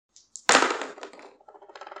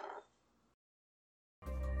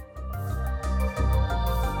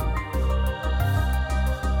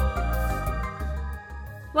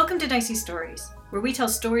Welcome to Dicey Stories, where we tell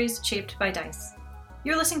stories shaped by dice.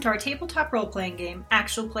 You're listening to our tabletop role-playing game,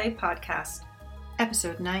 Actual Play Podcast,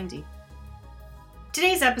 Episode 90.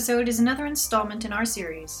 Today's episode is another installment in our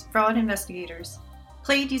series, Fraud Investigators,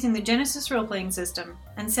 played using the Genesis role-playing system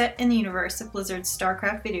and set in the universe of Blizzard's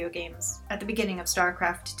StarCraft video games at the beginning of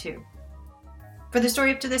StarCraft 2. For the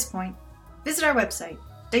story up to this point, visit our website,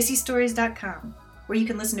 diceystories.com, where you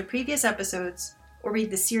can listen to previous episodes or read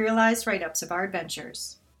the serialized write-ups of our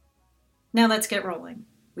adventures. Now let's get rolling.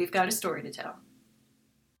 We've got a story to tell.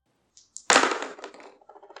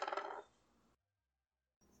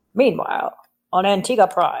 Meanwhile, on Antigua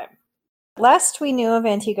Prime. Last we knew of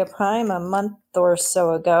Antigua Prime a month or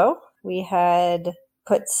so ago, we had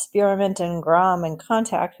put Spearmint and Grom in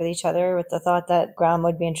contact with each other with the thought that Grom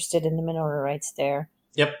would be interested in the mineral rights there.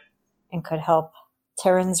 Yep. And could help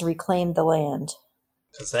Terrans reclaim the land.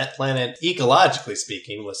 Because that planet, ecologically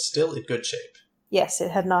speaking, was still in good shape. Yes,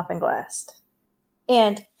 it had not been glassed.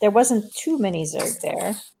 And there wasn't too many Zerg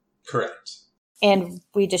there. Correct. And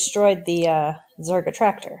we destroyed the Zerg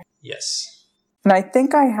attractor. Yes. And I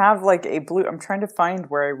think I have like a blue, I'm trying to find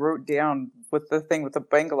where I wrote down with the thing with the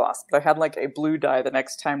Bengalos, but I had like a blue die the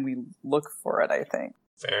next time we look for it, I think.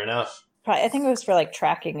 Fair enough. Probably, I think it was for like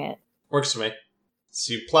tracking it. Works for me.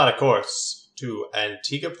 So you plot a course to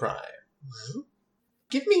Antigua Prime. Mm-hmm.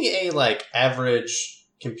 Give me a, average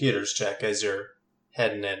computers check as you're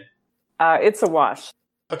heading in. It's a wash.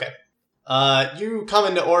 Okay. You come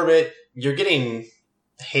into orbit. You're getting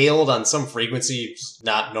hailed on some frequency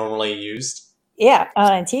not normally used. Yeah,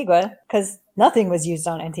 on Antigua, because nothing was used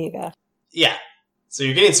on Antigua. Yeah. So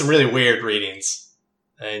you're getting some really weird readings.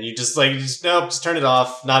 And you nope, just turn it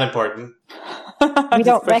off. Not important. We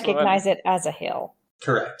don't recognize it as a hail.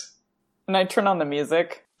 Correct. And I turn on the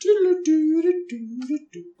music.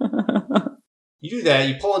 You do that,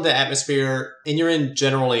 you pull into atmosphere, and you're in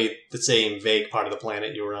generally the same vague part of the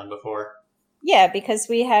planet you were on before. Yeah, because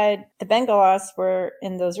we had the Bengalos were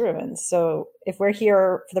in those ruins. So if we're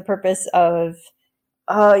here for the purpose of,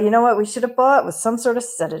 you know what we should have bought was some sort of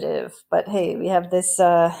sedative. But hey, we have this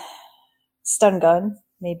stun gun.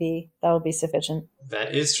 Maybe that'll be sufficient.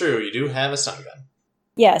 That is true. You do have a stun gun.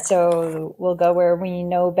 Yeah, so we'll go where we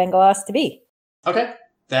know Bengalos to be. Okay.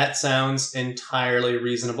 That sounds entirely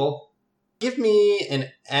reasonable. Give me an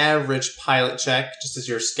average pilot check, just as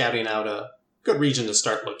you're scouting out a good region to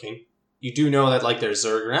start looking. You do know that, there's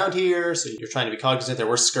Zerg around here, so you're trying to be cognizant there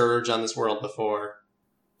were Scourge on this world before.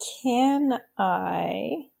 Can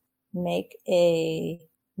I make a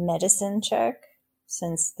medicine check,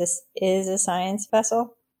 since this is a science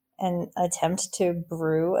vessel, and attempt to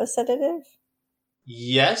brew a sedative?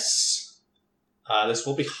 Yes. This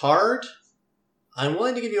will be hard. I'm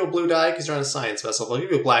willing to give you a blue die because you're on a science vessel, but I'll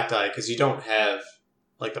give you a black die because you don't have,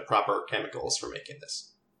 the proper chemicals for making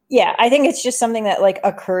this. Yeah, I think it's just something that,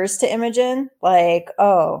 occurs to Imogen.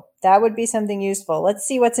 Oh, that would be something useful. Let's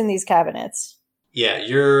see what's in these cabinets. Yeah,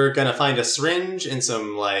 you're gonna find a syringe and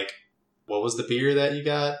some, what was the beer that you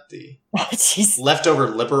got? The leftover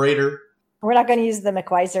Liberator? We're not going to use the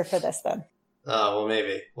McWeiser for this, then. Oh, well,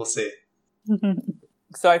 maybe. We'll see.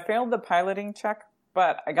 So I failed the piloting check,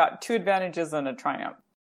 but I got 2 advantages and a triumph.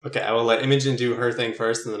 Okay, I will let Imogen do her thing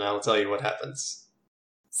first, and then I will tell you what happens.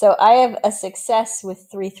 So I have a success with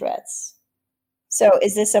 3 threats. So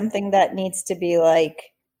is this something that needs to be,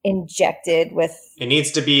 injected with... It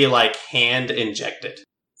needs to be, hand injected.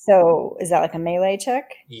 So is that a melee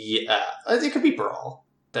check? Yeah, it could be brawl.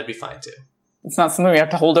 That'd be fine, too. It's not something we have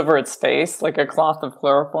to hold over its face, like a cloth of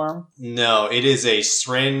chloroform? No, it is a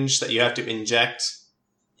syringe that you have to inject,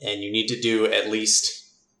 and you need to do at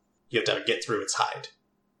least... You have to get through its hide.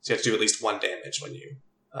 So you have to do at least 1 damage when you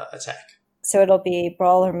attack. So it'll be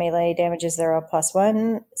brawl or melee damages there are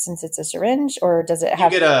 +1 since it's a syringe, or does it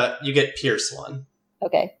have... You get pierce 1.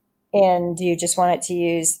 Okay. And do you just want it to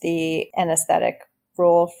use the anesthetic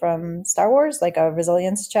roll from Star Wars, a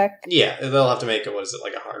resilience check? Yeah, they'll have to make a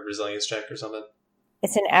hard resilience check or something?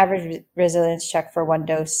 It's an average resilience check for 1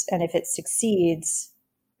 dose, and if it succeeds,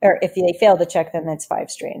 or if they fail the check, then it's 5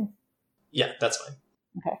 strain. Yeah, that's fine.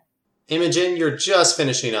 Okay. Imogen, you're just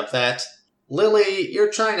finishing up that. Lily,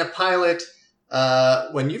 you're trying to pilot,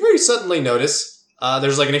 when you very suddenly notice,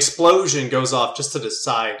 there's an explosion goes off just to the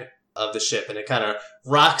side of the ship, and it kind of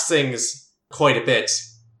rocks things quite a bit.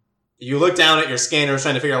 You look down at your scanners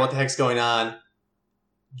trying to figure out what the heck's going on.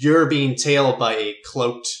 You're being tailed by a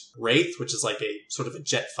cloaked Wraith, which is a sort of a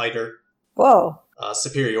jet fighter. Whoa.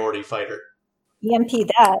 Superiority fighter. EMP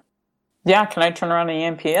that. Yeah, can I turn around and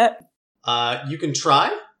EMP it? You can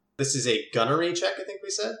try. This is a gunnery check, I think we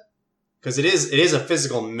said. Because it is a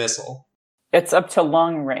physical missile. It's up to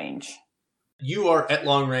long range. You are at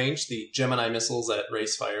long range. The Gemini missiles that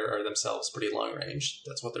Racefire are themselves pretty long range.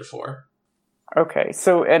 That's what they're for. Okay,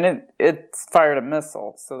 so, and it fired a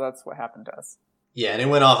missile, so that's what happened to us. Yeah, and it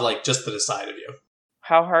went off like just to the side of you.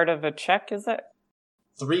 How hard of a check is it?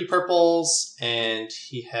 3 purples, and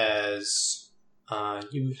he has...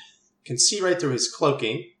 you can see right through his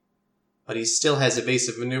cloaking, but he still has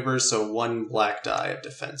evasive maneuvers, so 1 black die of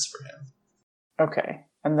defense for him. Okay,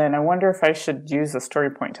 and then I wonder if I should use a story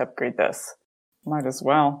point to upgrade this. Might as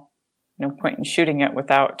well. No point in shooting it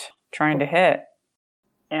without trying to hit.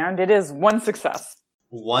 And it is 1 success.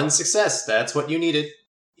 1 success, that's what you needed.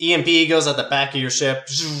 EMP goes at the back of your ship.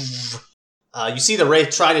 You see the Wraith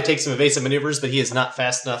try to take some evasive maneuvers, but he is not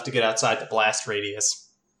fast enough to get outside the blast radius.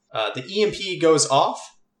 The EMP goes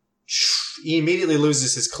off. He immediately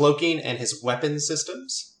loses his cloaking and his weapon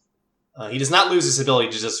systems. He does not lose his ability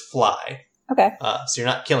to just fly. Okay. So you're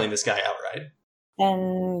not killing this guy outright.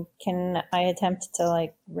 And can I attempt to,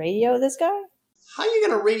 radio this guy? How are you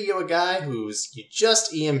going to radio a guy you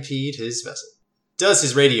just EMP'd his vessel? Does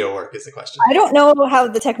his radio work is the question. I don't know how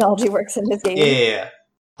the technology works in this game. Yeah.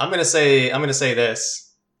 I'm gonna say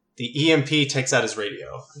this. The EMP takes out his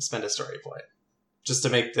radio and spend a story point. Just to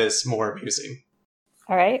make this more amusing.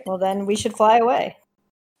 Alright, well then we should fly away.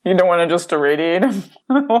 You don't want to just irradiate him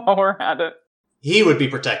while we're at it? He would be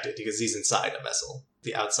protected because he's inside a vessel.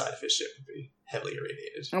 The outside of his ship would be heavily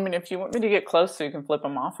irradiated. I mean, if you want me to get close so you can flip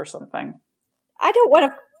him off or something. I don't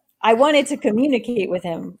want to... I wanted to communicate with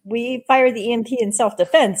him. We fired the EMP in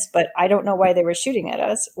self-defense, but I don't know why they were shooting at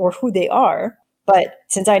us or who they are. But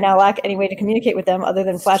since I now lack any way to communicate with them other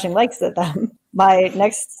than flashing lights at them, my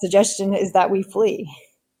next suggestion is that we flee.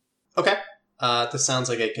 Okay. This sounds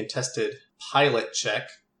like a contested pilot check.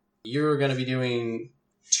 You're going to be doing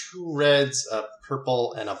 2 reds, a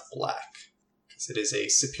purple, and a black. Because it is a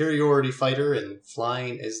superiority fighter and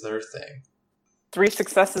flying is their thing. 3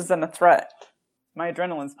 successes and a threat. My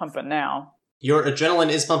adrenaline's pumping now. Your adrenaline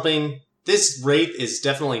is pumping. This Wraith is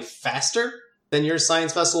definitely faster than your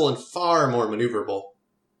science vessel and far more maneuverable.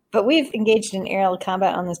 But we've engaged in aerial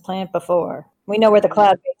combat on this planet before. We know where the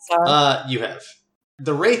cloud bases are. You have.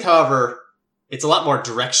 The Wraith, however, it's a lot more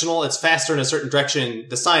directional. It's faster in a certain direction.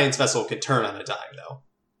 The science vessel can turn on a dime, though,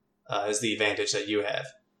 is the advantage that you have.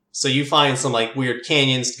 So you find some weird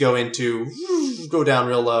canyons to go into, go down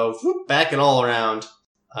real low, back and all around.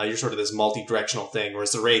 You're sort of this multi-directional thing,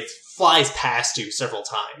 whereas the Wraith flies past you several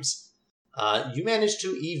times. You manage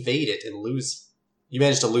to evade it and lose. You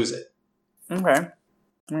manage to lose it. Okay. I'm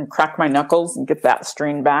going to crack my knuckles and get that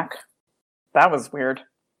strain back. That was weird.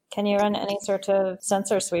 Can you run any sort of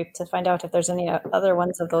sensor sweep to find out if there's any other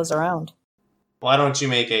ones of those around? Why don't you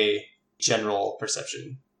make a general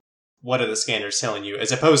perception? What are the scanners telling you,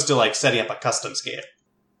 as opposed to setting up a custom scan?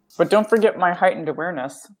 But don't forget my heightened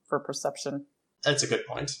awareness for perception. That's a good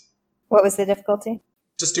point. What was the difficulty?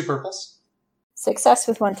 Just 2 purples. Success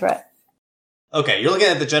with 1 threat. Okay, you're looking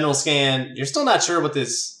at the general scan. You're still not sure what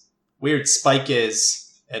this weird spike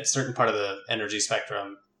is at a certain part of the energy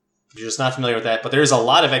spectrum. You're just not familiar with that, but there's a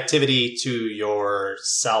lot of activity to your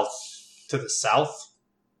south, to the south.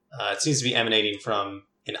 It seems to be emanating from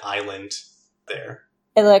an island there.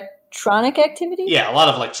 Electronic activity? Yeah, a lot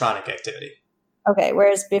of electronic activity. Okay,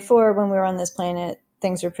 whereas before when we were on this planet,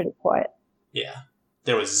 things were pretty quiet. Yeah,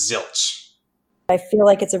 there was zilch. I feel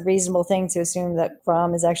like it's a reasonable thing to assume that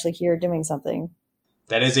Grom is actually here doing something.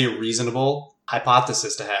 That is a reasonable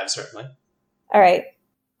hypothesis to have, certainly. All right.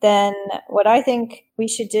 Then what I think we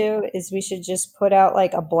should do is we should just put out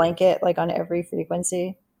a blanket on every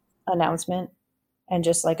frequency announcement and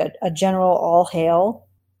just a general all hail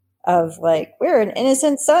of we're an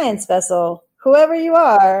innocent science vessel. Whoever you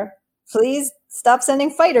are, please stop sending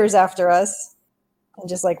fighters after us. And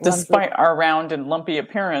just despite our round and lumpy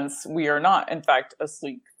appearance, we are not, in fact, a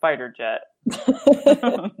sleek fighter jet.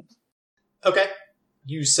 Okay.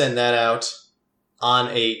 You send that out on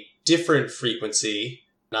a different frequency,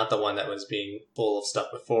 not the one that was being full of stuff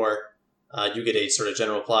before. You get a sort of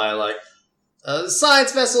general reply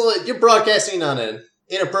science vessel, you're broadcasting on an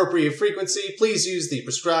inappropriate frequency. Please use the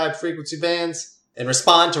prescribed frequency bands and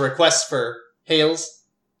respond to requests for hails.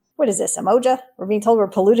 What is this, Emoja? We're being told we're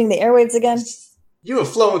polluting the airwaves again? You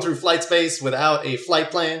have flown through flight space without a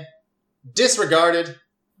flight plan. Disregarded.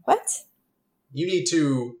 What? You need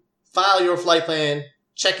to file your flight plan,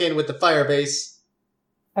 check in with the firebase.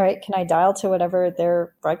 All right, can I dial to whatever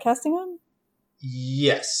they're broadcasting on?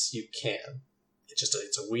 Yes, you can.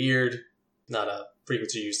 It's a weird, not a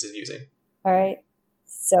frequency you're used to using. All right,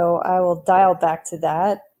 so I will dial back to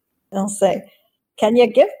that. And I'll say, can you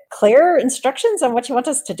give clear instructions on what you want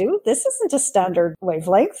us to do? This isn't a standard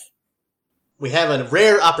wavelength. we have a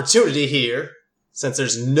rare opportunity here. Since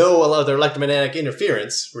there's no other electromagnetic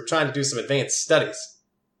interference, we're trying to do some advanced studies.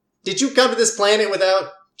 Did you come to this planet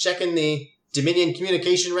without checking the Dominion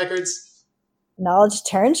communication records? Knowledge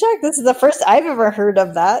turn check? This is the first I've ever heard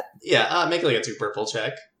of that. Yeah, make like a 2 purple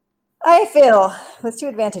check. I fail with 2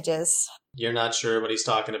 advantages. You're not sure what he's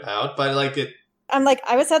talking about, but like it... I'm like,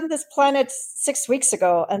 I was on this planet 6 weeks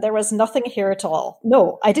ago, and there was nothing here at all.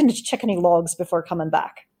 No, I didn't check any logs before coming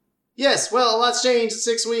back. Yes, well, a lot's changed in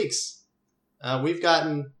 6 weeks. We've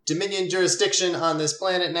gotten Dominion jurisdiction on this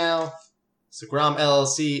planet now. So Grom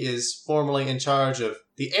LLC is formally in charge of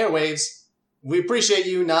the airwaves. We appreciate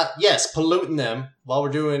you not, polluting them while we're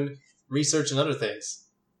doing research and other things.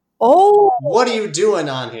 Oh! What are you doing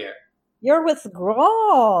on here? You're with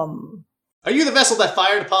Grom. Are you the vessel that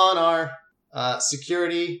fired upon our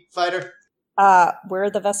security fighter?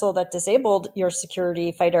 We're the vessel that disabled your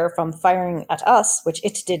security fighter from firing at us, which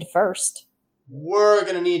it did first. We're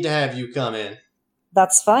gonna need to have you come in.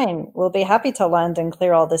 That's fine. We'll be happy to land and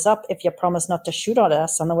clear all this up if you promise not to shoot at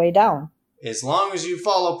us on the way down. As long as you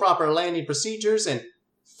follow proper landing procedures and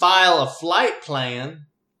file a flight plan,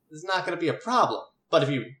 there's not gonna be a problem. But if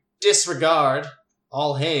you disregard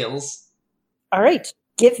all hails... All right.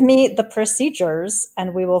 Give me the procedures,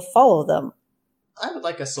 and we will follow them. I would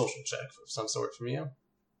like a social check of some sort from you.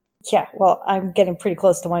 Yeah, well, I'm getting pretty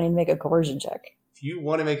close to wanting to make a coercion check. If you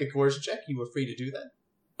want to make a coercion check, you are free to do that.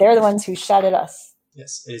 They're the ones who shot at us.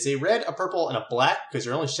 Yes, it is a red, a purple, and a black, because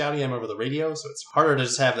you're only shouting them over the radio, so it's harder to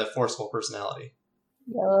just have that forceful personality.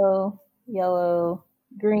 Yellow,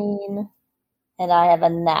 green, and I have a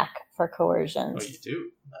knack for coercion. Oh, you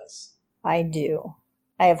do? Nice. I do.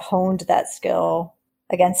 I have honed that skill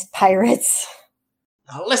against pirates.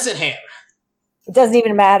 Now listen here. It doesn't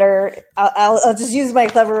even matter. I'll just use my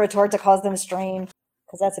clever retort to cause them strain,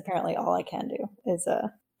 because that's apparently all I can do, is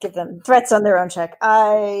give them threats on their own check.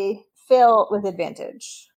 I fail with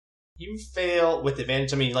advantage. You fail with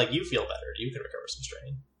advantage. I mean, like, you feel better. You can recover some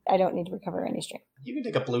strain. I don't need to recover any strain. You can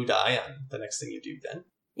take a blue die on the next thing you do then.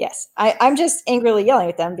 Yes. I'm just angrily yelling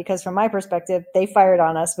at them because from my perspective, they fired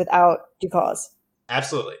on us without due cause.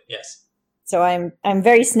 Absolutely, yes. So I'm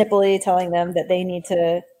very snippily telling them that they need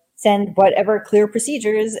to send whatever clear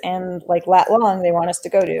procedures and like lat long they want us to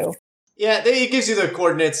go to. Yeah, it gives you the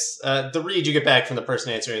coordinates. The read you get back from the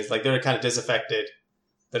person answering is like they're kind of disaffected.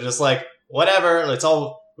 They're just like, whatever, it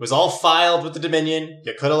was all filed with the Dominion.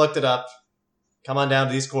 You could have looked it up. Come on down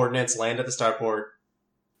to these coordinates, land at the starport.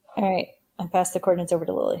 All right, I passed the coordinates over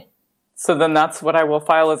to Lily. So then that's what I will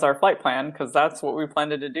file as our flight plan, because that's what we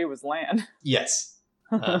planned to do, was land. Yes.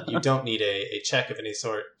 You don't need a check of any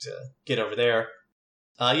sort to get over there.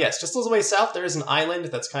 Yes, just a little way south, there is an island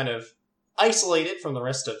that's kind of isolated from the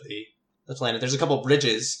rest of the planet. There's a couple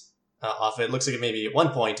bridges off it. It looks like maybe at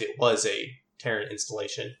one point it was a Terran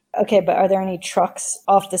installation. Okay, but are there any trucks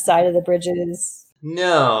off the side of the bridges?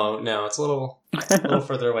 No, it's a little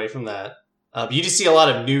further away from that. But you do see a lot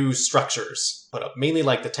of new structures put up, mainly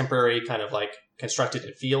like the temporary kind of like constructed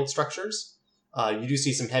in field structures. You do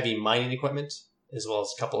see some heavy mining equipment, as well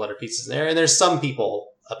as a couple other pieces there. And there's some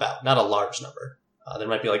people about, not a large number. There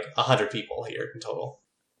might be like 100 people here in total.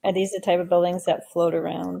 Are these the type of buildings that float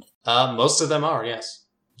around? Most of them are, yes.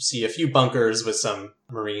 You see a few bunkers with some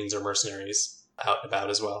Marines or mercenaries out and about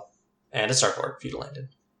as well. And a starport for you to land in.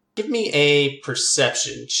 Give me a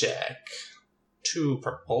perception check. 2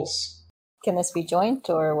 purples. Can this be joint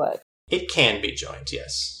or what? It can be joint,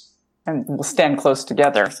 yes. And we'll stand close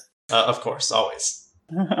together. Of course, always.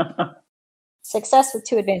 Success with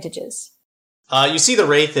 2 advantages. You see the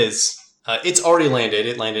Wraith is... it's already landed.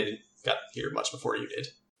 It got here much before you did.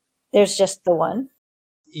 There's just the one?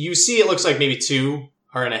 You see it looks like maybe 2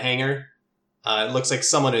 are in a hangar. It looks like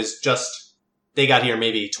someone is just... They got here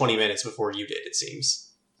maybe 20 minutes before you did, it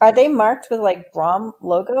seems. Are they marked with like Grom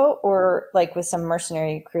logo or like with some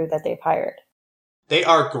mercenary crew that they've hired? They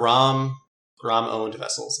are Grom-owned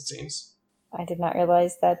vessels, it seems. I did not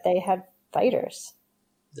realize that they had fighters.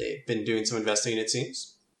 They've been doing some investing, it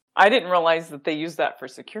seems. I didn't realize that they used that for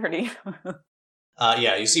security.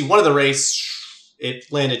 Yeah, you see one of the Wraiths, it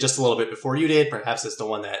landed just a little bit before you did. Perhaps it's the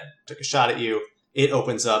one that took a shot at you. It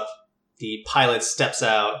opens up. The pilot steps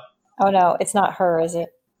out. Oh no, it's not her, is it?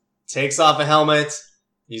 Takes off a helmet.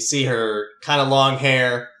 You see her kind of long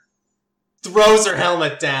hair. Throws her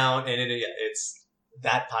helmet down. And it's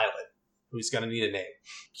that pilot who's going to need a name.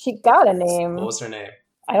 She got a name. What was her name?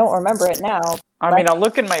 I don't remember it now. I mean, I'll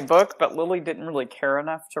look in my book, but Lily didn't really care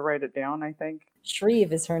enough to write it down, I think.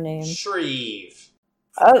 Shreve is her name. Shreve.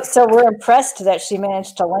 Oh, so we're impressed that she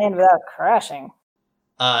managed to land without crashing.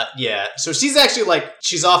 Yeah. So she's actually, like,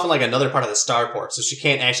 she's off in, like, another part of the starport, so she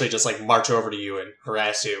can't actually just, like, march over to you and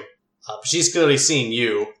harass you. But she's clearly seeing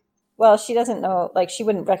you. Well, she doesn't know, like, she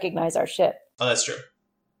wouldn't recognize our ship. Oh, that's true.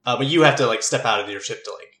 But you have to, like, step out of your ship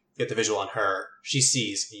to, like, get the visual on her. She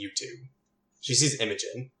sees you two. She sees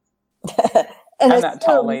Imogen. And I'm that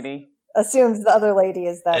tall lady. Assumes the other lady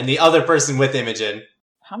is that. And the other person with Imogen.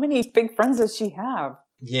 How many big friends does she have?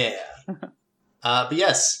 Yeah. But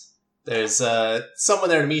yes, there's someone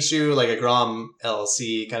there to meet you, like a Grom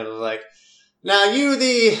LLC, kind of like, now you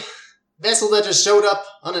the vessel that just showed up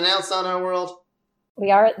unannounced on our world? We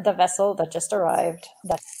are the vessel that just arrived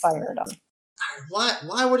that fired on.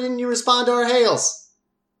 Why wouldn't you respond to our hails?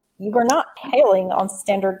 You were not hailing on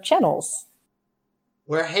standard channels.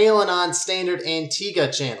 We're hailing on standard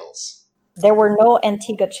Antigua channels. There were no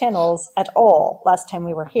Antigua channels at all last time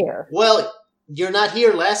we were here. Well, you're not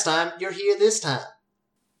here last time. You're here this time.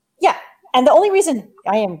 Yeah, and the only reason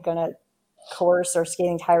I am going to coerce or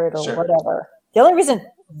skating tyrant or Sure. whatever, the only reason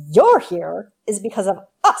you're here is because of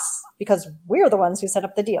us, because we're the ones who set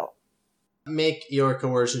up the deal. Make your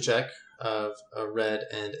coercion check of a red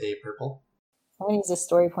and a purple. I'm going to use a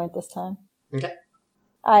story point this time. Okay.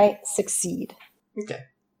 I succeed. Okay.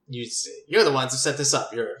 You're the ones who set this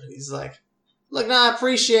up. He's like, look, now I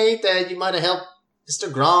appreciate that you might have helped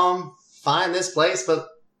Mr. Grom find this place, but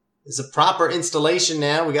it's a proper installation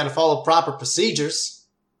now. We got to follow proper procedures.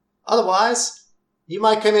 Otherwise, you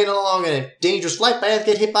might come in along a dangerous flight path,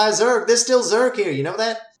 get hit by a Zerg. There's still Zerg here, you know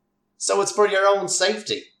that? So it's for your own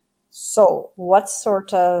safety. So, what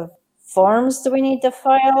sort of forms do we need to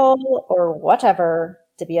file or whatever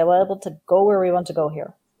to be able to go where we want to go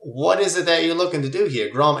here? What is it that you're looking to do here?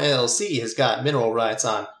 Grom LLC has got mineral rights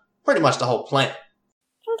on pretty much the whole planet.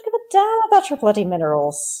 I don't give a damn about your bloody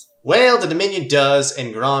minerals. Well, the Dominion does,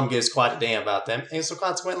 and Grom gives quite a damn about them, and so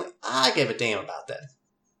consequently, I give a damn about them.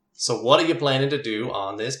 So what are you planning to do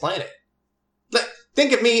on this planet?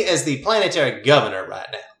 Think of me as the planetary governor right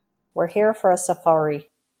now. We're here for a safari.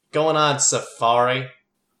 Going on safari?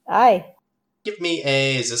 Aye. Give me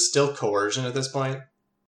is this still coercion at this point?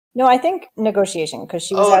 No, I think negotiation, because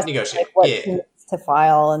she was asking negotiate. like, what Yeah. she needs to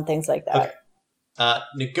file and things like that. Okay.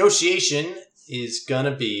 Negotiation is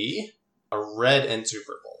gonna be a red and 2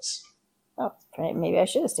 purples. Oh, right, maybe I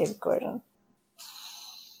should have stayed with coercion.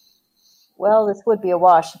 Well, this would be a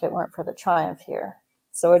wash if it weren't for the triumph here.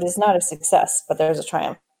 So it is not a success, but there's a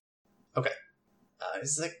triumph. Okay.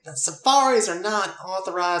 It's like, safaris are not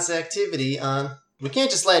authorized activity on... We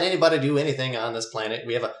can't just let anybody do anything on this planet.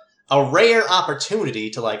 We have a rare opportunity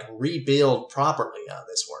to, like, rebuild properly on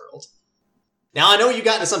this world. Now, I know you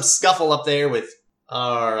got into some scuffle up there with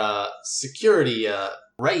our security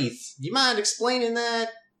wraith. Do you mind explaining that?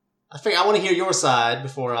 I figure I want to hear your side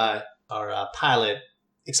before our pilot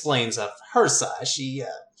explains her side. She's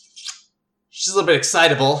a little bit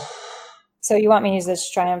excitable. So you want me to use this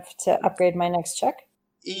triumph to upgrade my next check?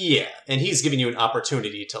 Yeah, and he's giving you an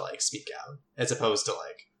opportunity to, like, speak out, as opposed to,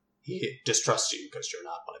 like, he distrusts you because you're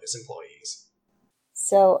not one of his employees.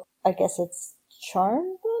 So I guess it's charm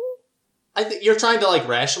then? I think you're trying to, like,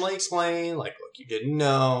 rationally explain, like, look, you didn't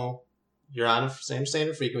know, you're on the same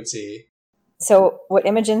standard frequency. So what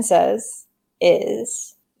Imogen says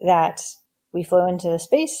is that we flew into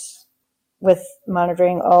space with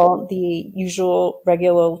monitoring all the usual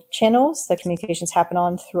regular channels that communications happen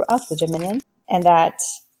on throughout the Dominion, and that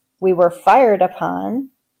we were fired upon,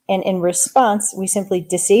 and in response, we simply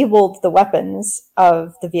disabled the weapons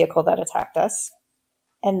of the vehicle that attacked us,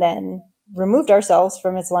 and then removed ourselves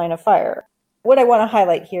from its line of fire. What I want to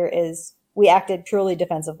highlight here is we acted purely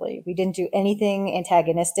defensively. We didn't do anything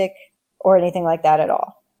antagonistic or anything like that at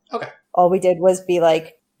all. Okay. All we did was be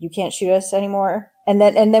like, you can't shoot us anymore. And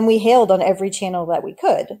then we hailed on every channel that we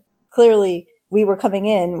could. Clearly, we were coming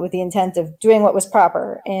in with the intent of doing what was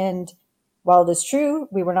proper. And while it is true,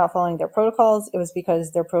 we were not following their protocols, it was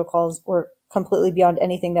because their protocols were completely beyond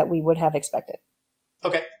anything that we would have expected.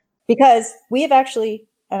 Okay. Because we have actually,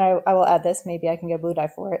 and I will add this, maybe I can get a blue die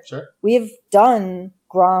for it. Sure. We have done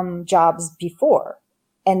Grom jobs before.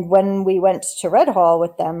 And when we went to Red Hall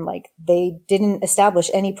with them, like, they didn't establish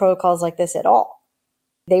any protocols like this at all.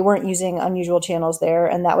 They weren't using unusual channels there,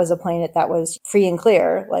 and that was a planet that was free and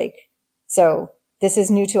clear. Like, so this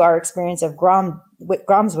is new to our experience of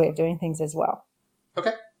Grom's way of doing things as well.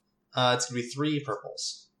 Okay. It's going to be 3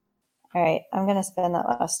 purples. All right, I'm going to spend that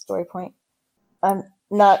last story point. I'm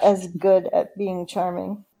not as good at being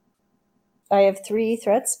charming. I have 3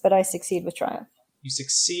 threats, but I succeed with triumph. You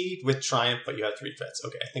succeed with triumph, but you have 3 threats.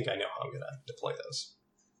 Okay, I think I know how I'm going to deploy those.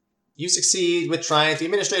 You succeed with triumph. The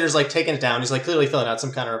administrator's, like, taking it down. He's, like, clearly filling out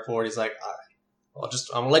some kind of report. He's like, all right, I'm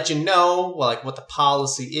gonna let you know like what the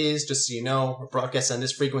policy is, just so you know. We're broadcasting on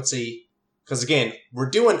this frequency because again, we're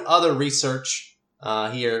doing other research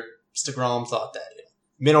here. Mr. Grom thought that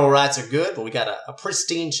mineral rights are good, but we got a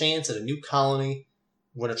pristine chance at a new colony.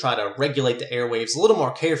 We're gonna try to regulate the airwaves a little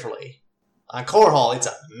more carefully. On Core Hall, it's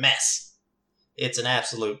a mess. It's an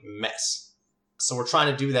absolute mess. So we're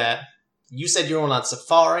trying to do that. You said you're going on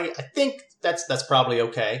safari. I think that's probably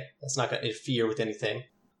okay. That's not going to interfere with anything.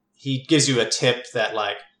 He gives you a tip that,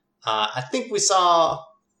 like, I think we saw a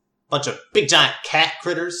bunch of big giant cat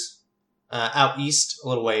critters out east a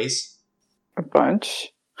little ways. A bunch?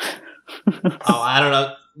 I don't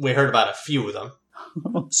know. We heard about a few of them.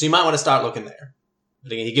 So you might want to start looking there.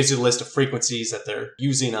 But again, he gives you the list of frequencies that they're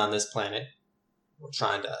using on this planet. We're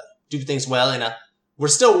trying to do things well, and we're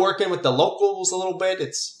still working with the locals a little bit.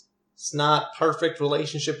 It's not perfect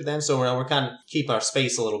relationship with them, so we're kind of keep our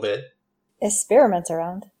space a little bit. Experiments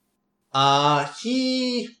around.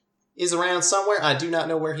 He is around somewhere. I do not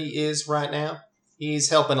know where he is right now. He's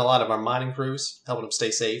helping a lot of our mining crews, helping them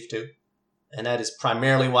stay safe too. And that is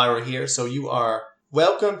primarily why we're here. So you are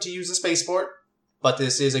welcome to use the spaceport, but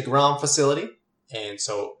this is a Grom facility. And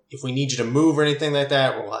so if we need you to move or anything like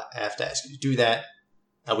that, we'll have to ask you to do that.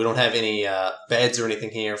 We don't have any beds or anything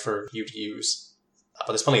here for you to use. But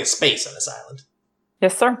there's plenty of space on this island.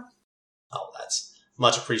 Yes, sir. Oh, that's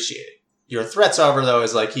much appreciated. Your threats, however, though,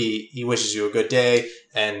 is like he wishes you a good day,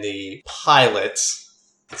 and the pilot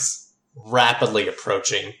is rapidly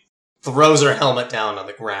approaching, throws her helmet down on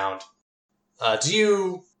the ground. Do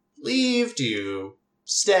you leave? Do you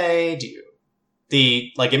stay?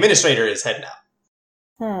 The administrator is heading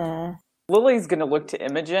out. Lily's going to look to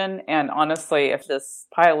Imogen, and honestly, if this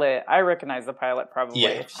pilot, I recognize the pilot probably. Yeah.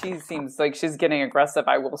 If she seems like she's getting aggressive,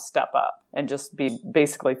 I will step up and just be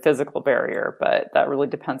basically physical barrier, but that really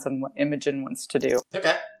depends on what Imogen wants to do.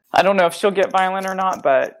 Okay. I don't know if she'll get violent or not,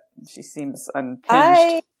 but she seems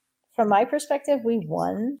unhinged. From my perspective, we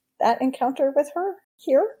won that encounter with her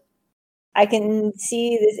here. I can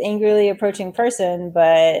see this angrily approaching person,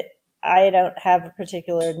 but I don't have a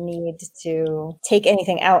particular need to take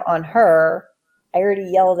anything out on her. I already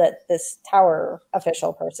yelled at this tower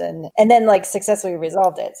official person and then successfully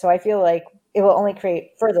resolved it. So I feel like it will only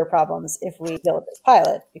create further problems if we deal with this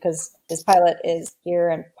pilot, because this pilot is here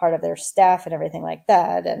and part of their staff and everything like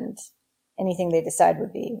that. And anything they decide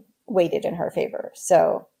would be weighted in her favor.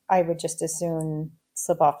 So I would just as soon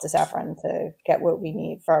slip off to Saffron to get what we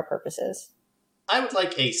need for our purposes. I would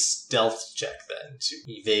like a stealth check, then, to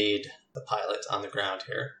evade the pilot on the ground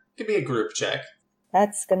here. It could be a group check.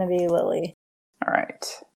 That's going to be Lily. All right.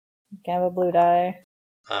 Can I have a blue die?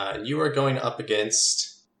 You are going up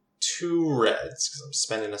against 2 reds, because I'm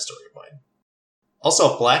spending a story point.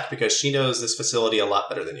 Also black, because she knows this facility a lot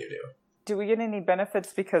better than you do. Do we get any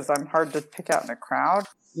benefits because I'm hard to pick out in a crowd?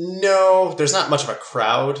 No, there's not much of a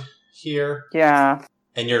crowd here. Yeah.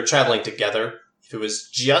 And you're traveling together. If it was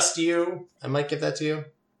just you, I might give that to you.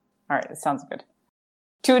 All right, that sounds good.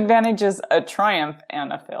 2 advantages, a triumph,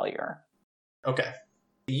 and a failure. Okay.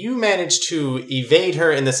 You manage to evade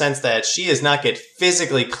her in the sense that she does not get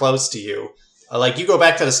physically close to you. You go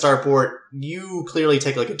back to the starport, you clearly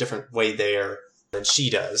take a different way there than she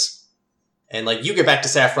does. And you get back to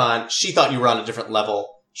Saffron, she thought you were on a different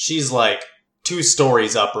level. She's 2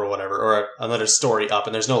 stories up or whatever, or another story up,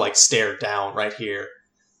 and there's no stair down right here.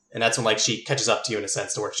 And that's when she catches up to you in a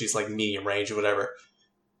sense to where she's medium range or whatever.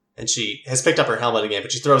 And she has picked up her helmet again,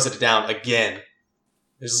 but she throws it down again.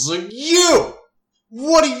 It's you!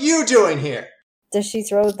 What are you doing here? Does she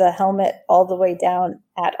throw the helmet all the way down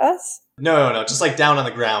at us? No. Just down on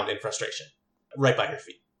the ground in frustration. Right by your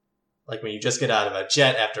feet. When you just get out of a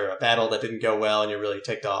jet after a battle that didn't go well and you're really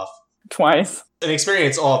ticked off. Twice. An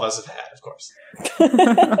experience all of us have had, of course.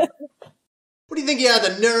 What do you think you had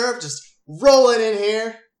the nerve just rolling in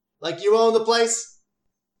here? Like you own the place?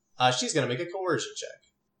 She's going to make a coercion check.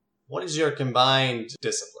 What is your combined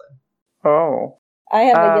discipline? Oh. I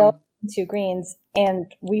have a yellow and 2 greens,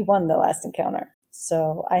 and we won the last encounter.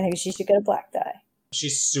 So I think she should get a black die.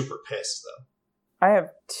 She's super pissed, though. I have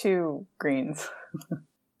 2 greens.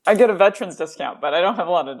 I get a veteran's discount, but I don't have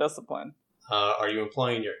a lot of discipline. Are you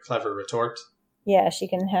employing your clever retort? Yeah, she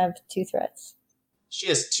can have 2 threats. She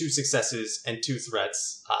has 2 successes and 2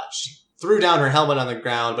 threats. She threw down her helmet on the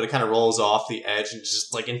ground, but it kind of rolls off the edge and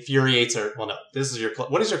just infuriates her. Well, no, this is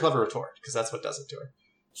what is your clever retort? Because that's what does it to her.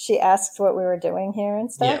 She asked what we were doing here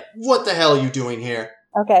and stuff? Yeah, what the hell are you doing here?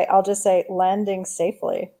 Okay, I'll just say landing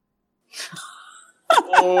safely.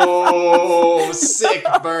 Oh, sick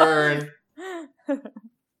burn.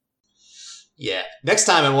 Yeah, next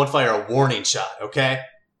time I won't fire a warning shot, okay?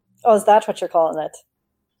 Oh, is that what you're calling it?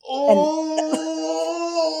 Oh,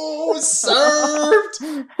 served!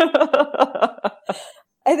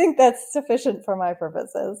 I think that's sufficient for my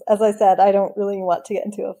purposes. As I said, I don't really want to get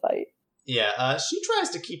into a fight. Yeah, she tries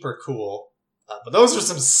to keep her cool. But those are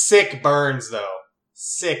some sick burns, though.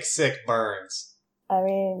 Sick burns. I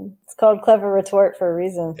mean, it's called Clever Retort for a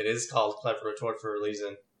reason. It is called Clever Retort for a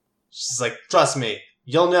reason. She's like, trust me,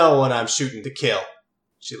 you'll know when I'm shooting to kill.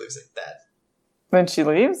 She leaves it at that. Then she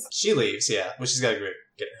leaves? She leaves, yeah. Well, she's got to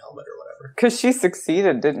get a helmet or whatever. Because she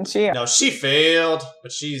succeeded, didn't she? No, she failed,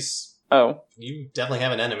 but she's... Oh. You definitely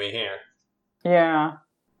have an enemy here. Yeah.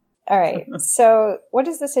 All right, so what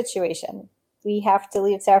is the situation? We have to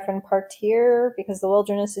leave Saffron parked here because the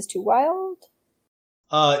wilderness is too wild?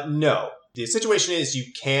 No. The situation is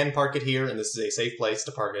you can park it here, and this is a safe place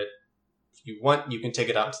to park it. If you want, you can take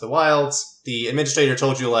it out into the wilds. The administrator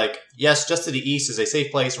told you, yes, just to the east is a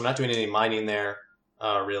safe place. We're not doing any mining there,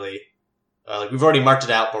 really. We've already marked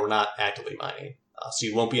it out, but we're not actively mining. So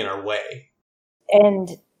you won't be in our way. And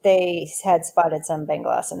they had spotted some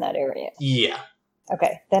Bengalas in that area. Yeah.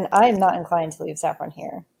 Okay, then I'm not inclined to leave Saffron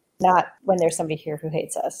here. Not when there's somebody here who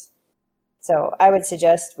hates us. So I would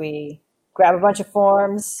suggest we grab a bunch of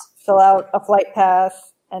forms, fill out a flight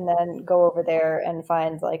path, and then go over there and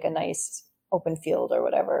find a nice open field or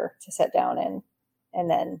whatever to set down in. And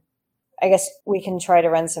then I guess we can try to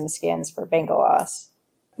run some scans for Bengalas.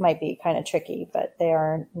 Might be kind of tricky, but they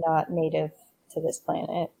are not native to this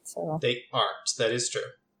planet. So They aren't. That is true.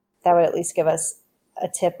 that would at least give us a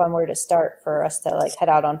tip on where to start for us to head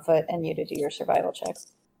out on foot and you to do your survival checks.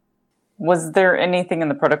 Was there anything in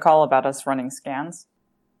the protocol about us running scans?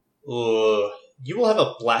 You will have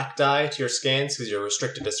a black die to your scans because you're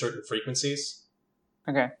restricted to certain frequencies.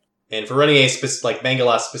 Okay. And for running a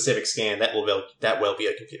Bengalas specific scan, that will be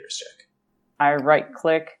a computer's check. I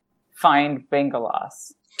right-click, find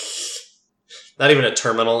Bengalas. Not even a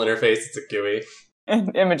terminal interface, it's a GUI.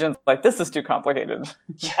 And Imogen's like, this is too complicated.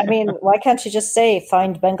 I mean, why can't you just say,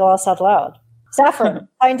 find Bengalas out loud? Saffron,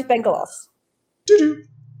 find Bengalas. Doo-doo.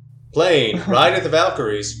 Plane, ride at the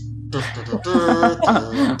Valkyries.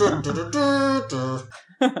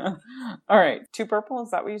 All right, 2 purple,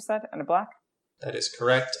 is that what you said? And a black? That is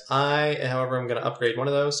correct. I, however, am going to upgrade one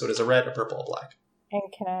of those, so it is a red, a purple, a black. And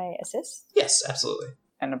can I assist? Yes, absolutely.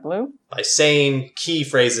 And a blue? By saying key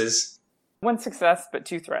phrases. 1 success, but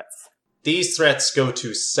 2 threats. These threats go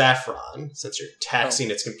to Saffron, since you're taxing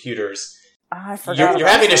its computers. I forgot. You're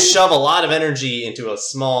having to shove a lot of energy into a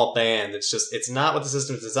small band. It's not what the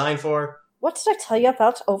system is designed for. What did I tell you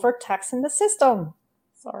about overtaxing the system?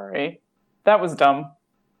 Sorry. That was dumb.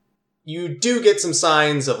 You do get some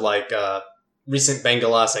signs of recent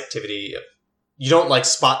Bengalas activity. You don't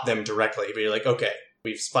spot them directly, but you're okay,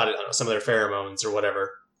 we've spotted some of their pheromones or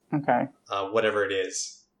whatever. Okay. Whatever it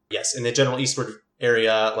is. Yes, in the general eastward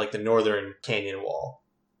area, the northern canyon wall.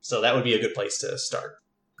 So that would be a good place to start.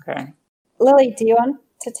 Okay. Lily, do you want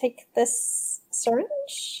to take this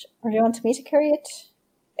syringe? Or do you want me to carry it?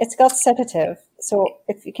 It's got sedative, so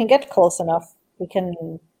if you can get close enough, we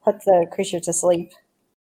can put the creature to sleep.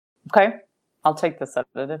 Okay. I'll take the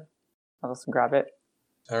sedative. I'll just grab it.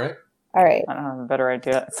 All right. All right. I don't have a better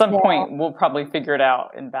idea. At some point, we'll probably figure it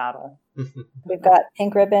out in battle. We've got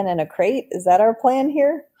pink ribbon and a crate. Is that our plan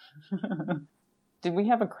here? Did we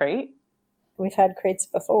have a crate? We've had crates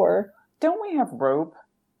before. Don't we have rope?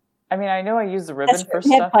 I mean, I know I use the ribbon That's for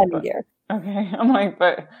we had stuff. climbing gear. Okay. I'm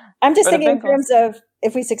but... I'm just but thinking in Bengal- terms of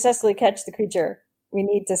if we successfully catch the creature, we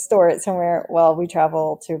need to store it somewhere while we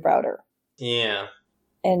travel to Browder. Yeah.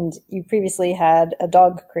 And you previously had a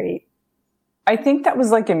dog crate. I think that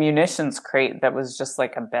was a munitions crate that was just a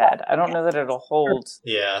bed. I don't know that it'll hold.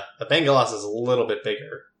 Yeah. The Bengalas is a little bit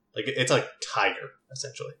bigger. It's a tiger,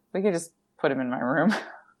 essentially. We could just put him in my room.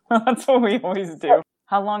 That's what we always do.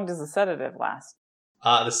 How long does a sedative last?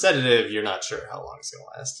 The sedative, you're not sure how long it's going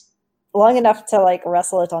to last. Long enough to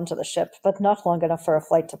wrestle it onto the ship, but not long enough for a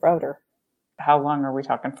flight to Browder. How long are we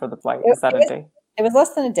talking for the flight? Is that a day? It was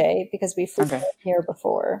less than a day because we flew here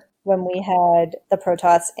before when we had the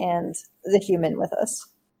Protoss and the human with us.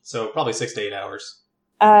 So probably 6 to 8 hours.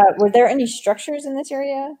 Were there any structures in this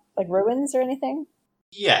area? Ruins or anything?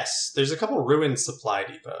 Yes. There's a couple ruined supply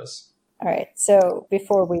depots. All right, so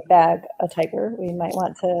before we bag a tiger, we might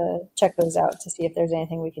want to check those out to see if there's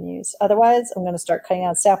anything we can use. Otherwise, I'm going to start cutting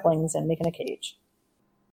out saplings and making a cage.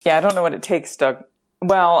 Yeah, I don't know what it takes, Doug.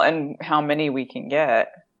 Well, and how many we can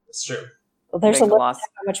get. That's true. Well, there's a limit to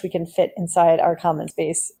how much we can fit inside our common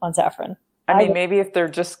space on Saffron. I mean, maybe if they're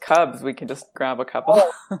just cubs, we could just grab a couple.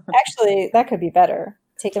 Actually, that could be better.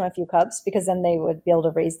 Take them a few cubs, because then they would be able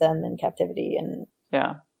to raise them in captivity. And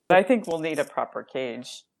yeah, but I think we'll need a proper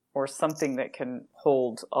cage. or something that can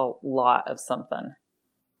hold a lot of something.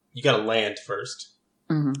 You gotta land first.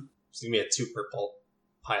 Mm-hmm. So give me a 2 purple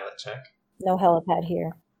pilot check. No helipad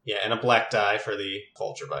here. Yeah, and a black die for the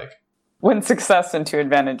vulture bike. 1 success and 2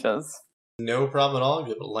 advantages. No problem at all.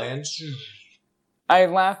 You're able to land. I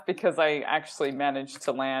laugh because I actually managed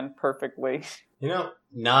to land perfectly.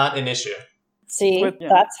 Not an issue. See, Yeah.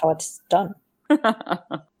 that's how it's done.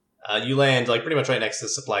 You land pretty much right next to the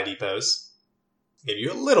supply depots. Give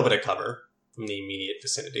you a little bit of cover from the immediate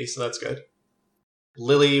vicinity, so that's good.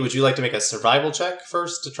 Lily, would you like to make a survival check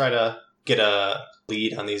first to try to get a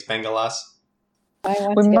lead on these Bengalas? I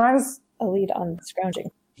want We to get might as a lead on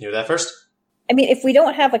scrounging. You do that first? I mean, if we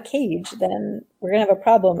don't have a cage, then we're going to have a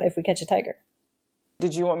problem if we catch a tiger.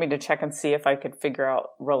 Did you want me to check and see if I could figure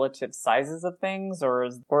out relative sizes of things, or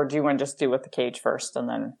do you want to just do with the cage first and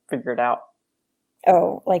then figure it out?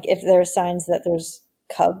 Oh, like if there are signs that there's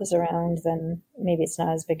cubs around, then maybe it's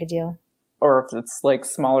not as big a deal. Or if it's like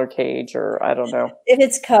smaller cage, or I don't know. If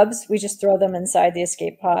it's cubs, we just throw them inside the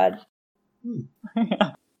escape pod.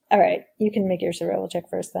 Yeah. All right, you can make your survival check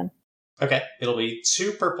first then. Okay, it'll be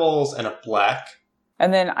 2 purples and a black.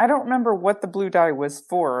 And then I don't remember what the blue die was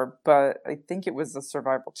for, but I think it was a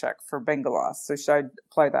survival check for Bengalos. So should I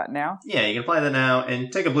apply that now? Yeah, you can apply that now,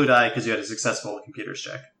 and take a blue die because you had a successful computers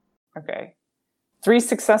check. Okay. 3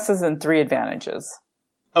 successes and 3 advantages.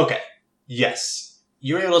 Okay, yes.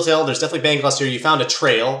 You were able to tell there's definitely Bengalas here. You found a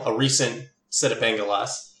trail, a recent set of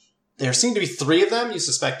Bengalas. There seem to be 3 of them. You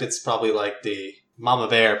suspect it's probably like the mama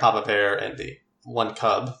bear, papa bear, and the 1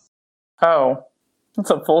 cub. Oh,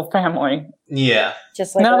 it's a full family. Yeah.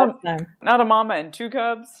 Just like last time. Not a mama and 2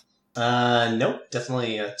 cubs? Nope.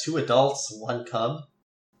 Definitely 2 adults, 1 cub.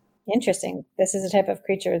 Interesting. This is a type of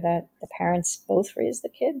creature that the parents both raise the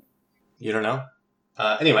kid. You don't know.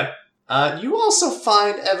 Anyway, you also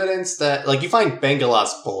find evidence that, you find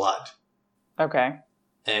Bengalas blood. Okay.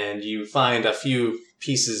 And you find a few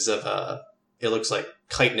pieces of, it looks like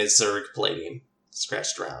chitinous Zerg plating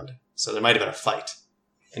scratched around. So there might have been a fight.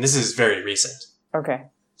 And this is very recent. Okay.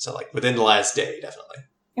 So, within the last day, definitely.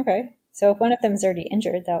 Okay. So if one of them's already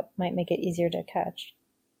injured, that might make it easier to catch.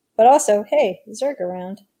 But also, hey, Zerg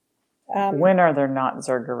around. When are there not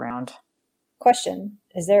Zerg around? Question.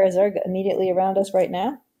 Is there a Zerg immediately around us right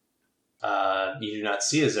now? You do not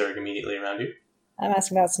see a Zerg immediately around you. I'm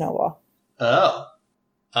asking about Snowball. Oh.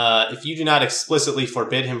 If you do not explicitly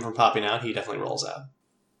forbid him from popping out, he definitely rolls out.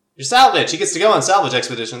 Your salvage! He gets to go on salvage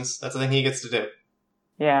expeditions. That's the thing he gets to do.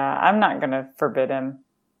 Yeah, I'm not going to forbid him.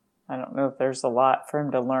 I don't know if there's a lot for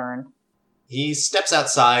him to learn. He steps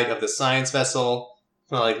outside of the science vessel,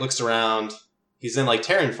 looks around. He's in,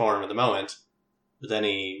 Terran form at the moment. But then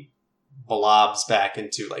he blobs back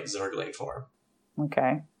into, Zergling form.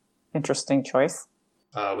 Okay. Interesting choice.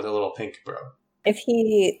 With a little pink bro. If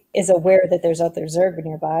he is aware that there's other Zerg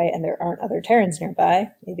nearby and there aren't other Terrans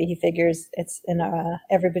nearby, maybe he figures it's in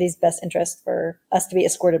everybody's best interest for us to be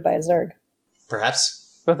escorted by a Zerg. Perhaps.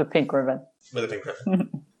 With a pink ribbon. With a pink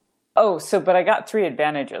ribbon. But I got 3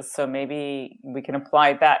 advantages, so maybe we can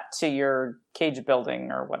apply that to your cage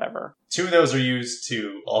building or whatever. 2 of those are used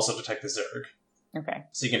to also detect the Zerg. Okay.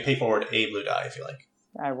 So you can pay forward a blue die if you like.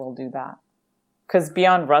 I will do that. Because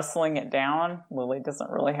beyond rustling it down, Lily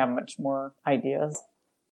doesn't really have much more ideas.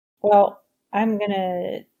 Well, I'm going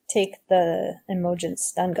to take the Emojin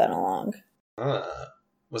stun gun along.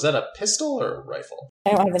 Was that a pistol or a rifle?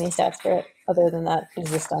 I don't have any stats for it other than that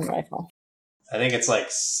is the stun rifle. I think it's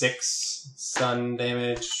 6 stun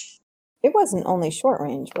damage. It wasn't only short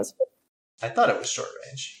range, was it? I thought it was short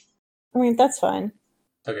range. I mean, that's fine.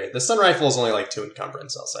 Okay, the stun rifle is only 2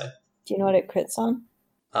 encumbrance, I'll say. Do you know what it crits on?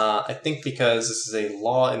 I think because this is a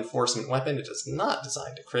law enforcement weapon, it is not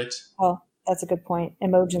designed to crit. Oh, that's a good point.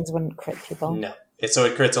 Emojins wouldn't crit people. No. So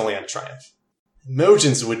it crits only on Triumph.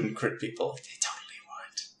 Emojins wouldn't crit people. They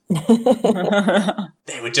totally would.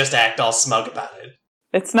 They would just act all smug about it.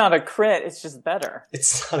 It's not a crit, it's just better.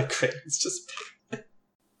 It's not a crit, it's just...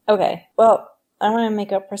 Okay, well, I want to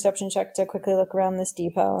make a perception check to quickly look around this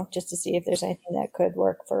depot just to see if there's anything that could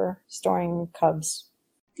work for storing cubs.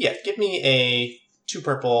 Yeah, give me a 2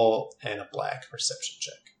 purple and a black perception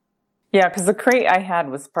check. Yeah, because the crate I had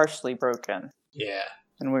was partially broken. Yeah.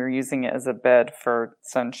 And we were using it as a bed for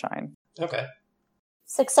Sunshine. Okay.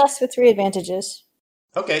 Success with 3 advantages.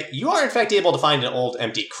 Okay, you are in fact able to find an old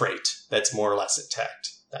empty crate that's more or less intact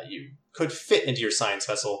that you could fit into your science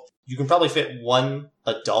vessel. You can probably fit 1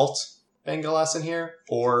 adult Bengalas in here,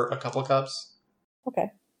 or a couple of cubs.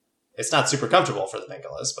 Okay. It's not super comfortable for the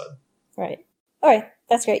Bengalas, but... Right. Alright,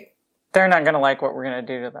 that's great. They're not going to like what we're going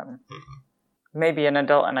to do to them. Mm-hmm. Maybe an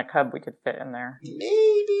adult and a cub we could fit in there.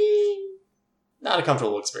 Maybe. not a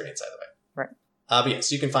comfortable experience either way. Right. But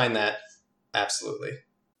yes, you can find that. Absolutely.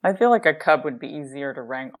 I feel like a cub would be easier to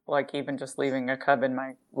rank, like even just leaving a cub in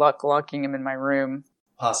my locking him in my room.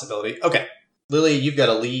 Possibility. Okay. Lily, you've got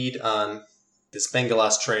a lead on this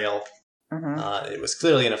Bengalas trail. Mm-hmm. It was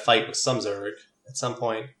clearly in a fight with some Zerg at some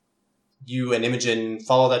point. You and Imogen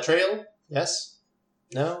follow that trail? Yes?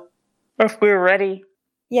 No? If we're ready.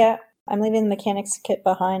 Yeah, I'm leaving the mechanics kit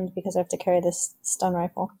behind because I have to carry this stun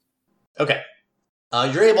rifle. Okay.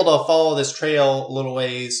 You're able to follow this trail a little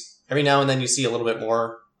ways. Every now and then you see a little bit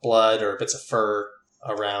more blood or bits of fur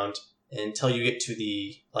around until you get to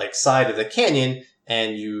the side of the canyon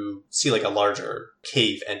and you see a larger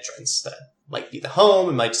cave entrance that might be the home.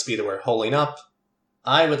 It might just be that we're holing up.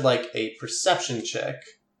 I would like a perception check.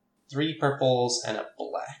 3 purples and a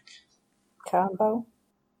black. Combo.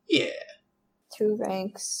 Yeah. 2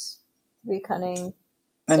 ranks, 3 cunning.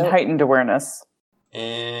 And heightened awareness.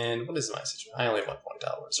 And what is my situation? I only have 1 point.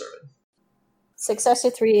 I'll reserve it. Success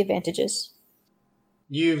with 3 advantages.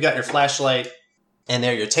 You've got your flashlight, and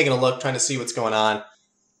there you're taking a look, trying to see what's going on,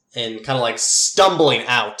 and kind of stumbling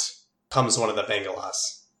out comes one of the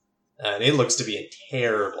Bengalas. And it looks to be in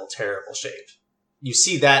terrible, terrible shape. You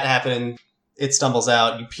see that happen, it stumbles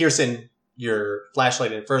out, you pierce in your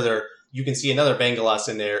flashlight in further, you can see another Bengalas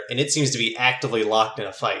in there, and it seems to be actively locked in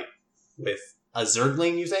a fight with a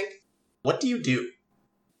Zergling, you think? What do you do?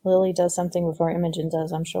 Lily does something before Imogen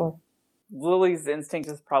does, I'm sure. Lily's instinct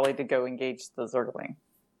is probably to go engage the Zergling.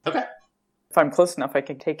 Okay. If I'm close enough, I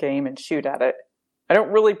can take aim and shoot at it. I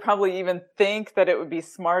don't really probably even think that it would be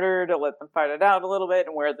smarter to let them fight it out a little bit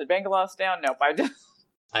and wear the Bengalas down. Nope,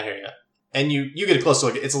 I hear you. And you get a close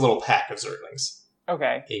look. It's a little pack of Zerglings.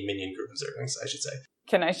 Okay. A minion group of Zerglings, I should say.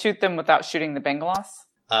 Can I shoot them without shooting the Bengalas?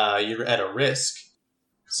 You're at a risk.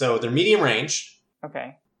 So they're medium range.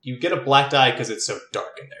 Okay. You get a black die because it's so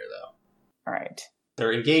dark in there, though. All right.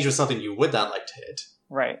 They're engaged with something you would not like to hit.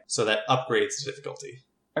 Right. So that upgrades the difficulty.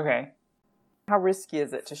 Okay. How risky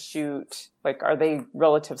is it to shoot? Are they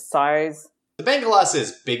relative size? The Bengalas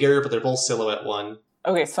is bigger, but they're both silhouette 1.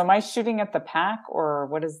 Okay, so am I shooting at the pack, or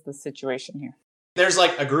what is the situation here? There's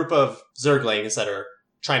a group of Zerglings that are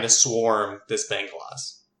trying to swarm this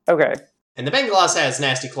Bengalas. Okay. And the Bengalas has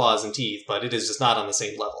nasty claws and teeth, but it is just not on the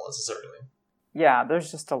same level as a Zergling. Yeah, there's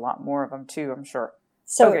just a lot more of them too, I'm sure.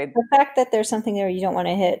 So Okay. The fact that there's something there you don't want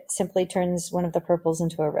to hit simply turns one of the purples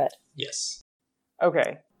into a red. Yes.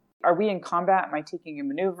 Okay. Are we in combat? Am I taking a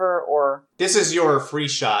maneuver, or... This is your free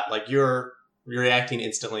shot. You're reacting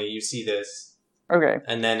instantly. You see this. Okay.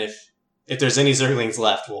 And then if there's any Zerglings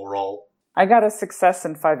left, we'll roll. I got a success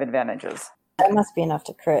and 5 advantages. That must be enough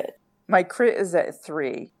to crit. My crit is at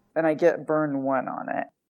 3, and I get burn 1 on it.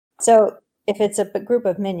 So if it's a group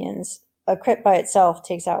of minions, a crit by itself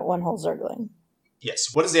takes out 1 whole Zergling.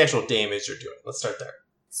 Yes. What is the actual damage you're doing? Let's start there.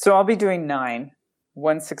 So I'll be doing 9.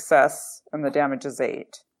 1 success, and the damage is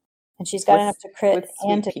 8. And she's got With- enough to crit with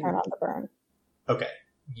and to sweet turn on the burn. Okay.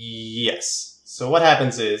 Yes. So what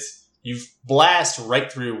happens is you blast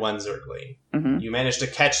right through one Zergling. Mm-hmm. You manage to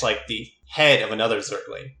catch the head of another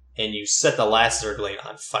Zergling, and you set the last Zergling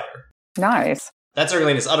on fire. Nice. That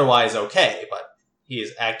Zergling is otherwise okay, but he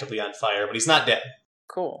is actively on fire, but he's not dead.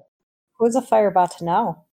 Cool. Who's a firebot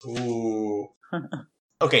now? Ooh.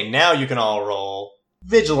 Okay, now you can all roll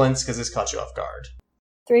vigilance, because this caught you off guard.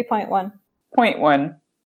 3.1. 0.1.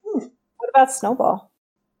 What about Snowball?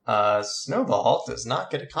 Snowball does not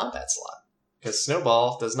get a combat slot, because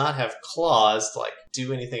Snowball does not have claws to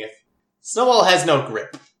do anything. Snowball has no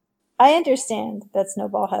grip. I understand that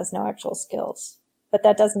Snowball has no actual skills, but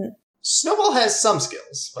that doesn't... Snowball has some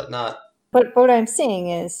skills, but not... But what I'm saying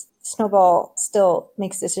is Snowball still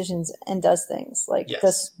makes decisions and does things. Yes.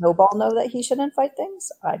 Does Snowball know that he shouldn't fight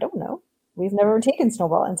things? I don't know. We've never taken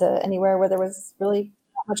Snowball into anywhere where there was really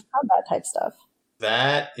not much combat type stuff.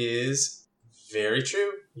 That is very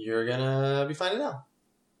true. You're gonna be finding out.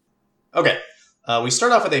 Okay, we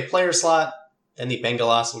start off with a player slot, then the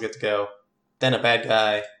Bengalas will get to go, then a bad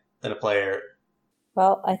guy, then a player.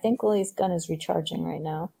 Well, I think Lily's gun is recharging right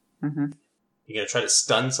now. Mm-hmm. You gonna try to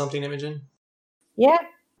stun something, Imogen? Yeah.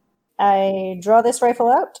 I draw this rifle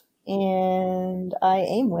out, and I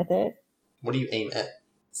aim with it. What do you aim at?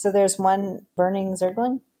 So there's one burning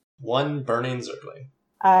Zergling. One burning Zergling.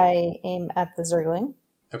 I aim at the Zergling.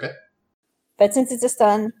 Okay. But since it's a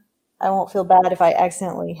stun, I won't feel bad if I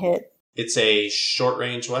accidentally hit. It's a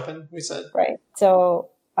short-range weapon, we said? Right. So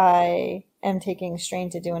I am taking strain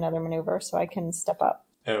to do another maneuver, so I can step up.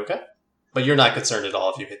 Okay. But you're not concerned at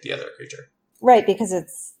all if you hit the other creature. Right, because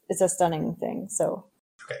it's a stunning thing, so...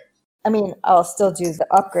 Okay. I mean, I'll still do the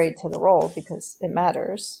upgrade to the roll because it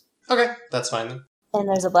matters. Okay, that's fine then. And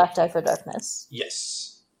there's a black die for darkness.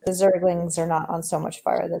 Yes. The Zerglings are not on so much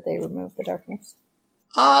fire that they remove the darkness.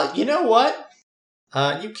 You know what?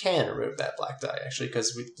 You can remove that black die, actually,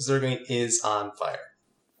 because Zergling is on fire.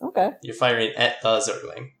 Okay. You're firing at the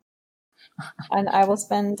Zergling. And I will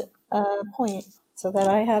spend a point so that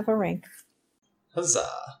I have a rank. Huzzah.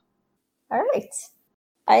 All right.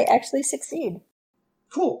 I actually succeed.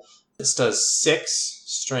 Cool. This does 6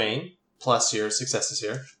 strain, plus your successes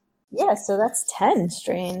here. Yeah, so that's 10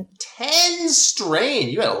 strain. 10 strain!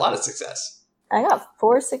 You had a lot of success. I got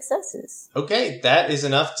 4 successes. Okay, that is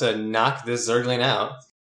enough to knock this Zergling out.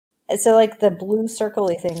 So, like, the blue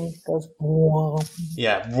circle-y thing goes... Whoa.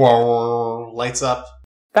 Yeah, whoa, lights up.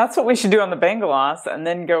 That's what we should do on the Bangalos, and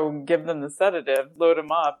then go give them the sedative, load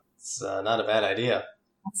them up. It's not a bad idea.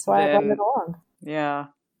 That's why I brought it along. Yeah.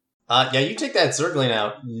 Yeah, you take that Zergling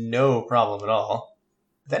out, no problem at all.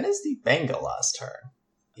 Then is the Bangalas' turn.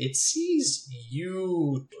 It sees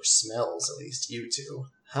you, or smells at least you two.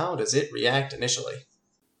 How does it react initially?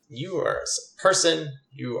 You are a person,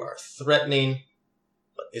 you are threatening,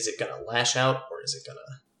 but is it gonna lash out, or is it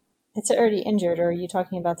gonna... It's already injured, or are you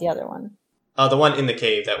talking about the other one? The one in the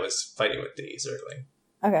cave that was fighting with the Zergling.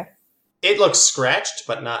 Okay. It looks scratched,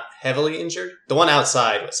 but not heavily injured. The one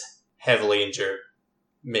outside was heavily injured,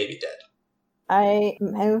 maybe dead. I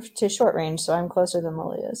moved to short range, so I'm closer than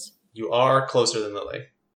Lily is. You are closer than Lily.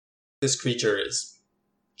 This creature is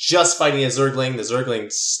just fighting a Zergling. The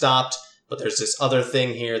Zergling stopped, but there's this other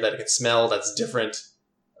thing here that it can smell that's different.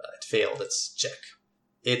 It failed its check.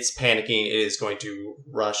 It's panicking. It is going to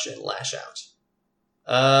rush and lash out.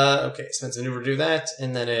 Okay, spends a maneuver to do that,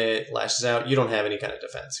 and then it lashes out. You don't have any kind of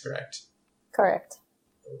defense, correct? Correct.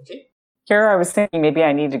 Okay. Here I was thinking maybe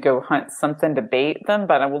I need to go hunt something to bait them,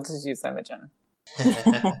 but I will just use Imogen.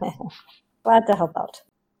 Glad to help out.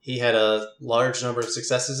 He had a large number of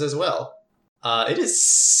successes as well. It is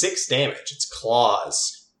 6 damage. Its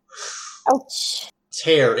claws Ouch.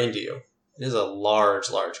 tear into you. It is a large,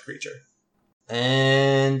 large creature.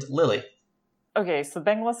 And Lily. Okay, so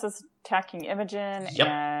Bengalos is attacking Imogen, Yep.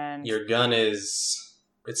 and... Your gun is...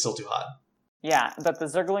 It's still too hot. Yeah, but the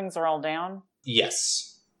Zerglings are all down.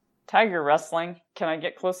 Yes. Tiger wrestling. Can I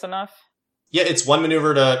get close enough? Yeah, it's 1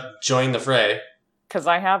 maneuver to join the fray. Because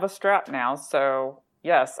I have a strap now, so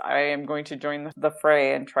yes, I am going to join the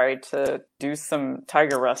fray and try to do some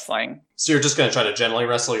tiger wrestling. So you're just going to try to gently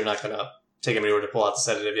wrestle? You're not going to take a maneuver to pull out the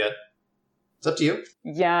sedative yet? It's up to you.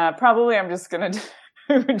 Yeah, probably I'm just going to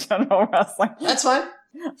do general wrestling. That's fine.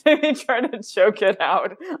 Maybe try to choke it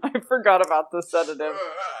out. I forgot about the sedative.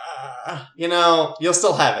 You know, you'll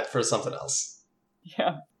still have it for something else.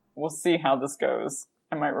 Yeah, we'll see how this goes.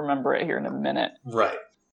 I might remember it here in a minute. Right.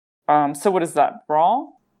 So what is that?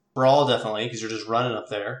 Brawl? Brawl, definitely, because you're just running up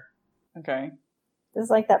there. Okay. This is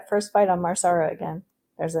like that first fight on Marsara again.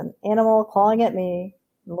 There's an animal clawing at me,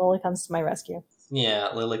 and Lily comes to my rescue. Yeah,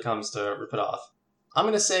 Lily comes to rip it off. I'm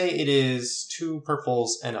going to say it is 2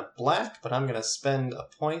 purples and a black, but I'm going to spend a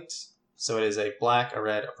point. So it is a black, a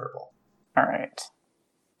red, a purple. All right.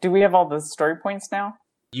 Do we have all the story points now?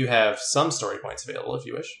 You have some story points available if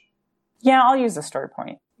you wish. Yeah, I'll use a story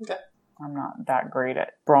point. Okay. I'm not that great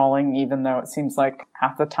at brawling, even though it seems like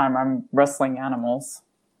half the time I'm wrestling animals.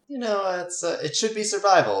 You know, it should be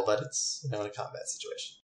survival, but it's, a combat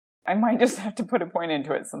situation. I might just have to put a point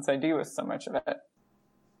into it since I do with so much of it.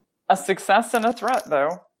 A success and a threat,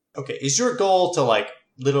 though. Okay, is your goal to,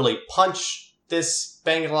 literally punch this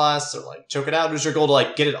Bangalas or, choke it out? Or is your goal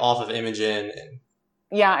to, get it off of Imogen? And...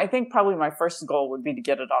 Yeah, I think probably my first goal would be to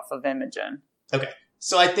get it off of Imogen. Okay,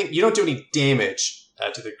 so I think you don't do any damage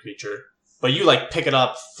to the creature, but you, pick it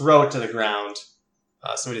up, throw it to the ground,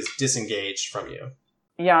 so it is disengaged from you.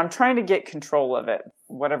 Yeah, I'm trying to get control of it,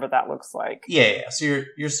 whatever that looks like. Yeah, so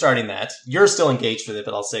you're starting that. You're still engaged with it,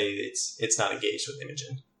 but I'll say it's not engaged with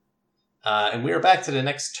Imogen. And we are back to the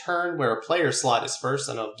next turn where a player slot is first.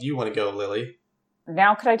 I don't know if you want to go, Lily.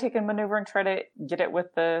 Now could I take a maneuver and try to get it with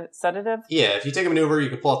the sedative? Yeah, if you take a maneuver, you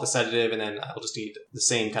can pull out the sedative, and then I'll just need the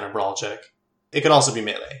same kind of brawl check. It could also be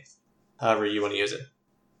melee, however you want to use it.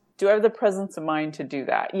 Do I have the presence of mind to do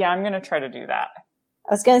that? Yeah, I'm going to try to do that.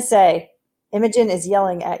 I was going to say, Imogen is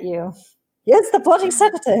yelling at you. Yes, the bloody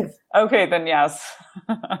sedative! Okay, then yes.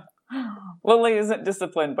 Lily isn't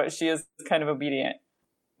disciplined, but she is kind of obedient.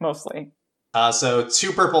 Mostly. So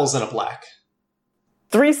 2 purples and a black.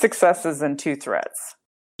 3 successes and 2 threats.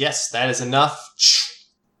 Yes, that is enough.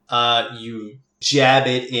 You jab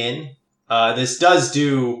it in. This does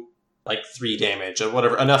do 3 damage or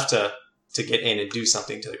whatever, enough to get in and do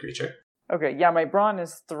something to the creature. Okay, yeah, my brawn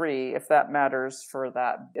is 3, if that matters for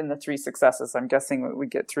that. In the 3 successes, I'm guessing we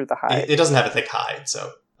get through the hide. It doesn't have a thick hide,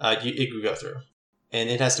 so it could go through. And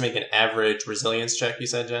it has to make an average resilience check, you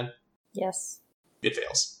said, Jen? Yes. It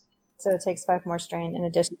fails. So it takes 5 more strain in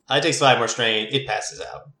addition. It takes 5 more strain. It passes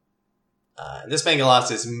out. This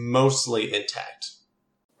Bengalos is mostly intact.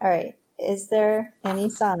 All right. Is there any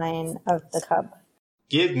sign of the cub?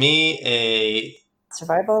 Give me a...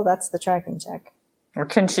 Survival? That's the tracking check. Or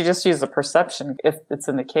can she just use a perception if it's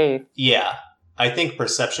in the cave? Yeah. I think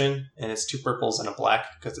perception, and it's 2 purples and a black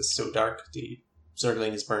because it's so dark. The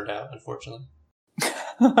Zergling is burned out, unfortunately.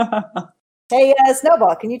 Hey,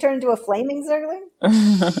 Snowball, can you turn into a flaming Zergling?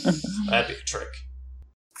 That'd be a trick.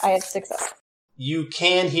 I have success. You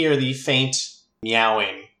can hear the faint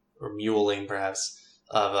meowing, or mewling perhaps,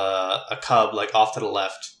 of a cub like off to the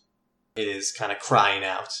left. It is kind of crying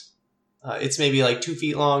out. It's maybe like 2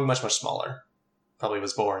 feet long, much, much smaller. Probably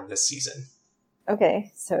was born this season.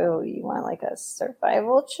 Okay, so you want like a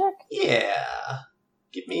survival check? Yeah.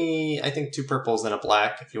 Give me, I think, 2 purples and a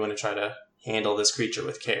black if you want to try to handle this creature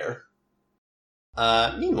with care.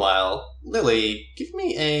 Meanwhile, Lily, give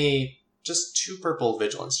me just 2 purple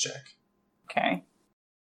vigilance check. Okay.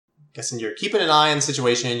 Guessing you're keeping an eye on the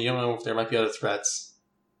situation. You don't know if there might be other threats.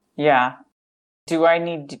 Yeah. Do I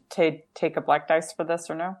need to take a black dice for this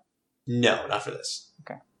or no? No, not for this.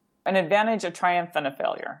 Okay. An advantage, a triumph, and a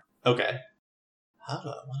failure. Okay. How do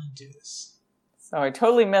I want to do this? So I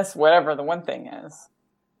totally miss whatever the one thing is.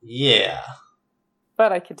 Yeah.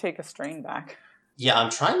 But I could take a strain back. Yeah,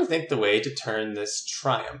 I'm trying to think the way to turn this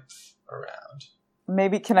triumph around.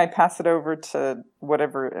 Maybe can I pass it over to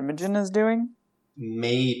whatever Imogen is doing?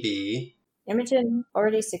 Maybe. Imogen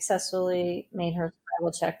already successfully made her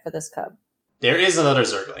survival check for this cub. There is another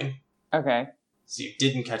Zergling, Okay. so you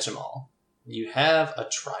didn't catch them all. You have a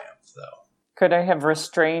triumph, though. Could I have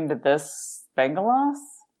restrained this Bengalos?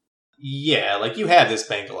 Yeah, like you have this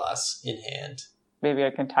Bengalos in hand. Maybe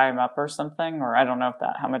I can tie him up or something, or I don't know if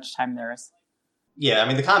how much time there is. Yeah, I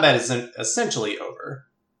mean, the combat is essentially over.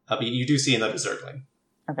 But you do see another Zergling.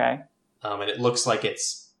 Okay. And it looks like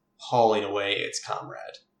it's hauling away its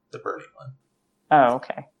comrade, the burning one. Oh,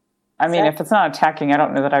 okay. I mean, if it's not attacking, I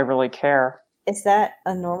don't know that I really care. Is that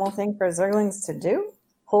a normal thing for Zerglings to do?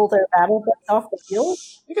 Pull their battle books off the field?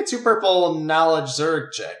 Make a 2 purple knowledge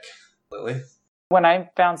Zerg check, Lily. When I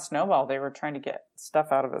found Snowball, they were trying to get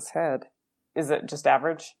stuff out of his head. Is it just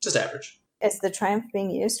average? Just average. Is the triumph being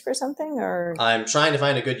used for something, or I'm trying to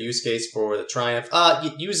find a good use case for the triumph.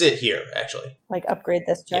 Use it here, actually. like upgrade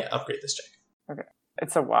this check? Yeah, upgrade this check. Okay.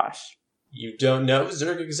 It's a wash. You don't know.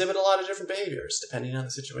 Zerg exhibit a lot of different behaviors, depending on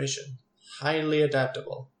the situation. Highly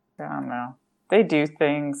adaptable. I don't know. They do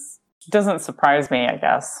things. It doesn't surprise me, I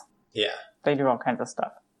guess. Yeah. They do all kinds of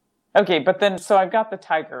stuff. Okay, but then, so I've got the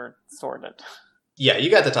tiger sorted. Yeah, you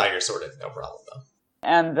got the tiger sorted. No problem, though.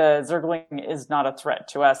 And the Zergling is not a threat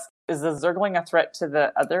to us. Is the Zergling a threat to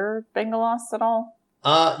the other Bengalos at all?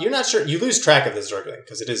 You're not sure. You lose track of the Zergling,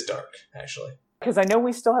 because it is dark, actually. Because I know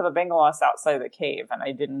we still have a Bengalos outside the cave, and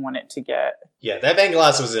I didn't want it to get... Yeah, that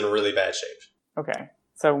Bengalos was in really bad shape. Okay.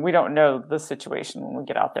 So we don't know the situation when we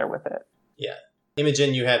get out there with it. Yeah.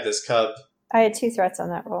 Imogen, you have this cub. I had 2 threats on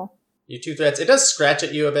that roll. You 2 threats. It does scratch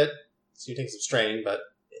at you a bit, so you take some strain, but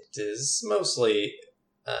it is mostly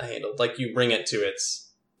handled. Like, you bring it to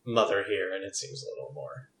its mother here, and it seems a little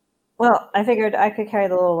more... Well, I figured I could carry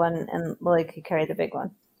the little one, and Lily could carry the big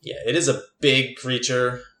one. Yeah, it is a big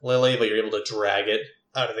creature, Lily, but you're able to drag it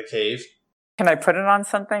out of the cave. Can I put it on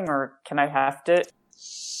something, or can I heft it?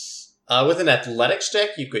 With an athletics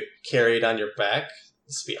check, you could carry it on your back.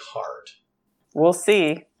 This would be hard. We'll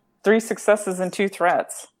see. 3 successes and 2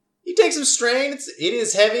 threats. You take some strain. It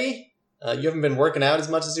is heavy. You haven't been working out as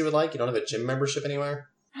much as you would like. You don't have a gym membership anywhere.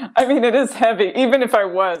 I mean, it is heavy. Even if I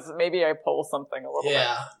was, maybe I pull something a little bit.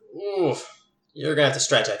 Yeah. Oof. You're going to have to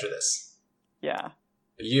stretch after this. Yeah.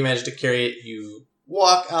 You manage to carry it. You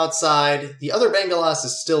walk outside. The other Bengalos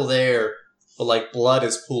is still there, but like blood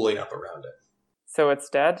is pooling up around it. So it's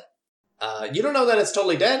dead? You don't know that it's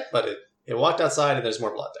totally dead, but it walked outside and there's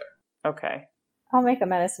more blood there. Okay. I'll make a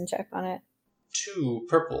medicine check on it. 2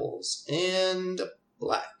 purples and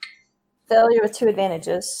black. Failure with 2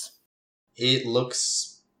 advantages. It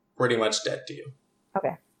looks pretty much dead to you.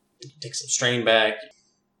 Okay. You take some strain back.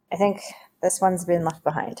 I think this one's been left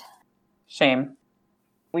behind. Shame.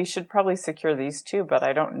 We should probably secure these 2, but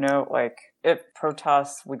I don't know, if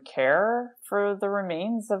Protoss would care for the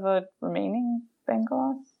remains of a remaining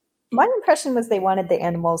Bengalos? My impression was they wanted the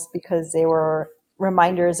animals because they were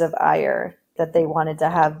reminders of Ire, that they wanted to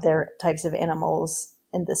have their types of animals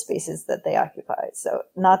in the spaces that they occupy. So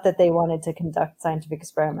not that they wanted to conduct scientific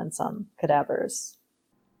experiments on cadavers.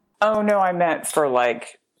 Oh, no, I meant for,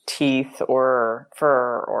 teeth or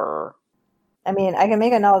fur or... I mean, I can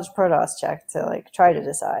make a knowledge Protoss check to like try to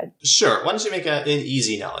decide. Sure. Why don't you make an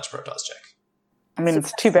easy knowledge Protoss check? I mean,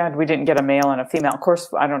 it's too bad we didn't get a male and a female. Of course,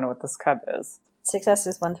 I don't know what this cub is. Success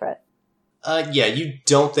is one threat. Yeah, you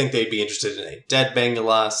don't think they'd be interested in a dead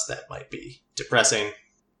Bengalas. That might be depressing.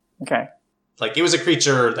 Okay. Like, it was a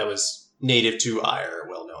creature that was native to Ire,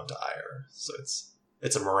 well known to Ire, so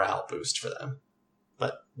it's a morale boost for them.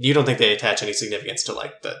 But you don't think they attach any significance to,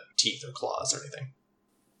 like, the teeth or claws or anything.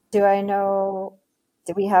 Do I know...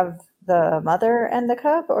 Do we have the mother and the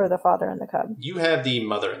cub, or the father and the cub? You have the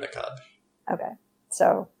mother and the cub. Okay.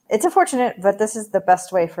 So, it's unfortunate, but this is the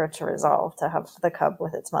best way for it to resolve, to have the cub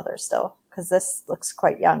with its mother still. Because this looks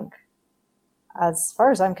quite young. As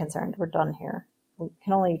far as I'm concerned, we're done here. We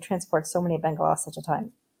can only transport so many Bengalas at a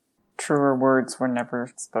time. Truer words were never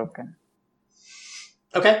spoken.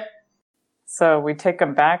 Okay. So we take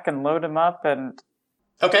them back and load them up and...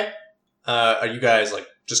 Okay. Are you guys, like,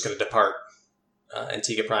 just going to depart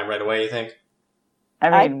Antigua Prime right away, you think?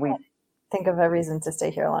 I mean, we... think of a reason to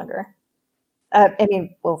stay here longer. I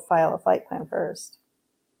mean, we'll file a flight plan first.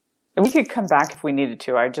 We could come back if we needed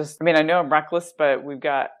to. I know I'm reckless, but we've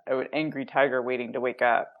got an angry tiger waiting to wake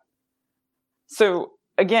up. So,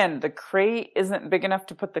 again, the crate isn't big enough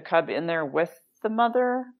to put the cub in there with the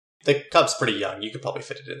mother. The cub's pretty young. You could probably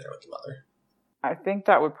fit it in there with the mother. I think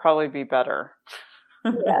that would probably be better.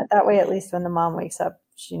 Yeah, that way at least when the mom wakes up,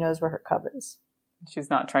 she knows where her cub is. She's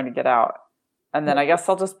not trying to get out. And then I guess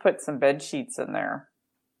I'll just put some bed sheets in there.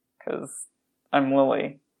 Because I'm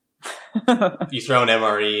Lily. You throw an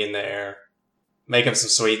MRE in there. Make him some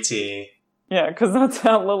sweet tea. Yeah, because that's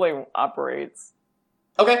how Lily operates.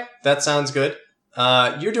 Okay, that sounds good.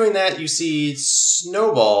 You're doing that. You see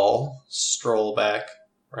Snowball stroll back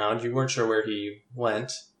around. You weren't sure where he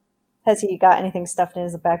went. Has he got anything stuffed in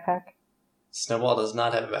his backpack? Snowball does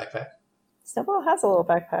not have a backpack. Snowball has a little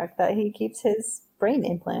backpack that he keeps his brain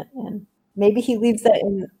implant in. Maybe he leaves that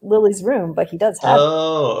in Lily's room, but he does have it.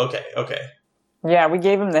 Oh, okay. Yeah, we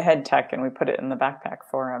gave him the head tech and we put it in the backpack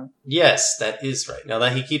for him. Yes, that is right. Now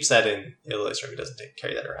that he keeps that in Lily's room, he doesn't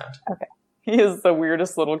carry that around. Okay. He is the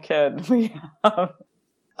weirdest little kid we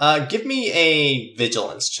have. Give me a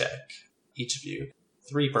vigilance check, each of you.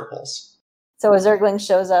 3 purples. So a Zergling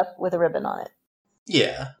shows up with a ribbon on it.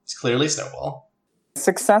 Yeah, it's clearly Snowball.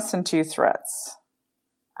 Success and 2 threats.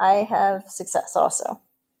 I have success also.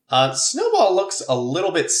 Snowball looks a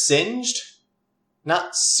little bit singed.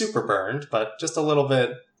 Not super burned, but just a little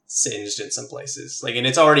bit singed in some places. Like, and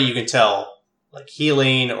it's already, you can tell, like,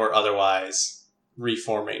 healing or otherwise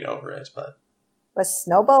reforming over it, but... Was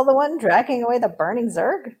Snowball the one dragging away the burning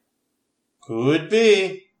Zerg? Could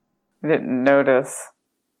be. I didn't notice.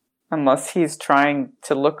 Unless he's trying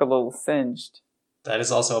to look a little singed. That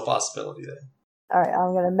is also a possibility then. Alright,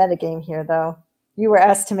 I'm going to metagame here, though. You were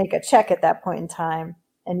asked to make a check at that point in time,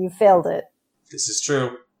 and you failed it. This is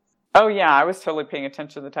true. Oh yeah, I was totally paying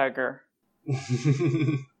attention to the tiger.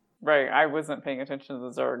 Right, I wasn't paying attention to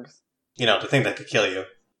the Zergs. You know, the thing that could kill you.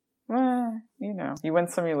 You win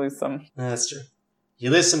some, you lose some. That's true. You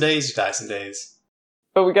live some days, you die some days.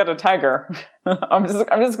 But we got a tiger. I'm just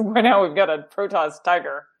gonna point out we've got a Protoss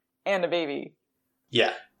tiger and a baby.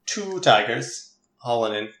 Yeah, 2 tigers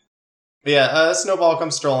hauling in. But yeah, Snowball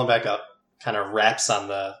comes strolling back up, kind of raps on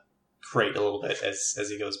the crate a little bit as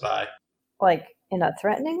he goes by. Like, in a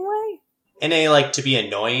threatening way? In a, like, to be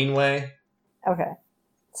annoying way. Okay.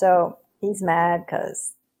 So, he's mad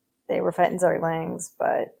because they were fighting Zerglings,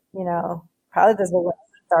 but, you know, probably this was what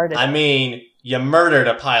started. I mean, you murdered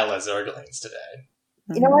a pile of Zerglings today.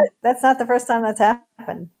 You know what? That's not the first time that's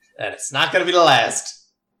happened. And it's not going to be the last.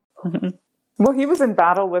 Well, he was in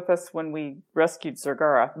battle with us when we rescued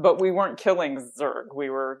Zergara, but we weren't killing Zerg. We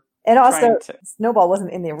were And also, to... Snowball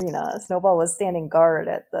wasn't in the arena. Snowball was standing guard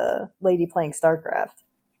at the lady playing StarCraft.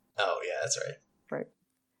 Oh, yeah, that's right.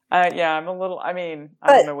 Yeah, I'm a little... I mean,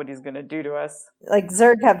 I don't know what he's going to do to us. Like,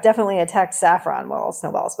 Zerg have definitely attacked Saffron while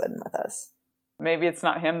Snowball's been with us. Maybe it's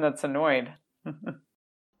not him that's annoyed.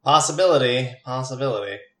 Possibility.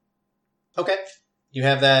 Okay. You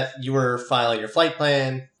have that. You were filing your flight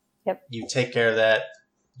plan. Yep. You take care of that.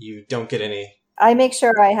 You don't get any... I make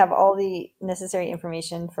sure I have all the necessary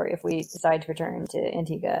information for if we decide to return to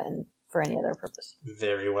Antigua and for any other purpose.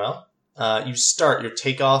 Very well. You start your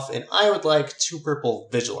takeoff, and I would like 2 purple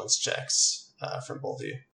vigilance checks from both of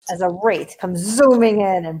you. As a wraith comes zooming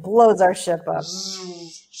in and blows our ship up.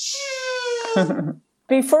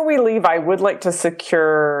 Before we leave, I would like to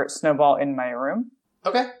secure Snowball in my room.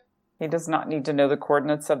 Okay. He does not need to know the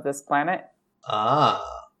coordinates of this planet. Ah,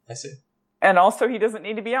 I see. And also, he doesn't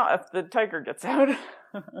need to be out if the tiger gets out.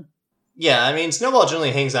 Yeah, I mean, Snowball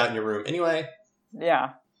generally hangs out in your room anyway.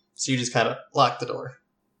 Yeah. So you just kind of lock the door.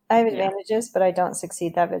 I have Yeah. advantages, but I don't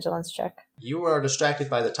succeed that vigilance check. You are distracted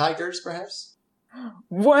by the tigers, perhaps?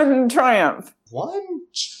 One triumph. One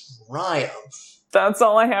triumph. That's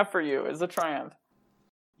all I have for you is a triumph.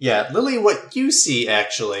 Yeah, Lily, what you see,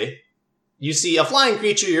 actually, you see a flying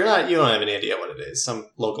creature. You don't have any idea what it is. Some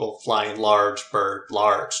local flying large bird.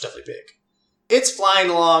 Large, definitely big. It's flying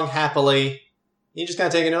along happily. You just kind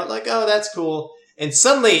of take a note, like, oh, that's cool. And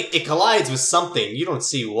suddenly, it collides with something. You don't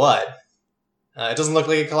see what. It doesn't look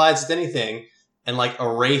like it collides with anything. And, like,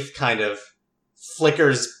 a wraith kind of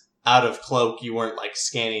flickers out of cloak. You weren't, like,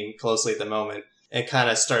 scanning closely at the moment. And kind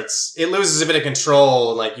of starts... It loses a bit of control,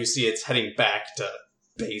 and, like, you see it's heading back to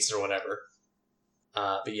base or whatever.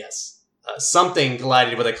 But yes. Something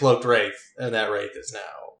collided with a cloaked wraith, and that wraith is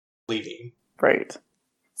now leaving. Right.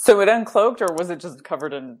 So it uncloaked, or was it just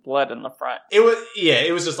covered in blood in the front? It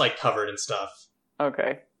was just, like, covered in stuff.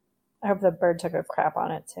 Okay. I hope the bird took a crap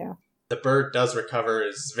on it, too. The bird does recover,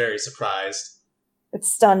 is very surprised.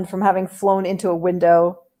 It's stunned from having flown into a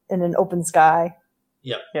window in an open sky.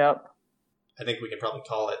 Yep. I think we can probably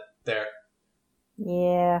call it there.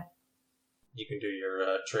 Yeah. You can do your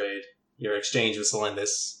trade, your exchange with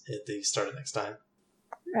Celendis at the start of next time.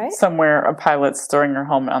 Right? Somewhere a pilot's throwing her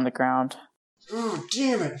helmet on the ground. Oh,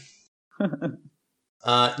 damn it.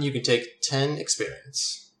 You can take 10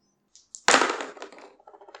 experience.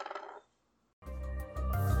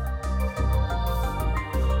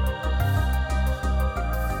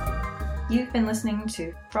 You've been listening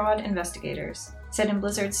to Fraud Investigators, set in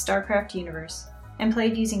Blizzard's StarCraft universe, and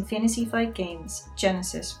played using Fantasy Flight Games'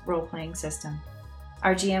 Genesis role-playing system.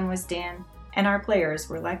 Our GM was Dan, and our players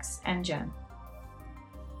were Lex and Jen.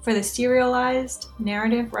 For the serialized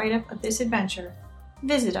narrative write-up of this adventure,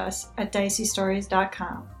 visit us at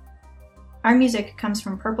diceystories.com. Our music comes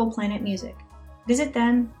from Purple Planet Music. Visit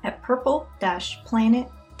them at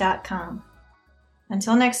purple-planet.com.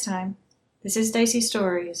 Until next time, this is Dicey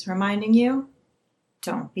Stories reminding you,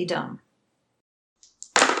 don't be dumb.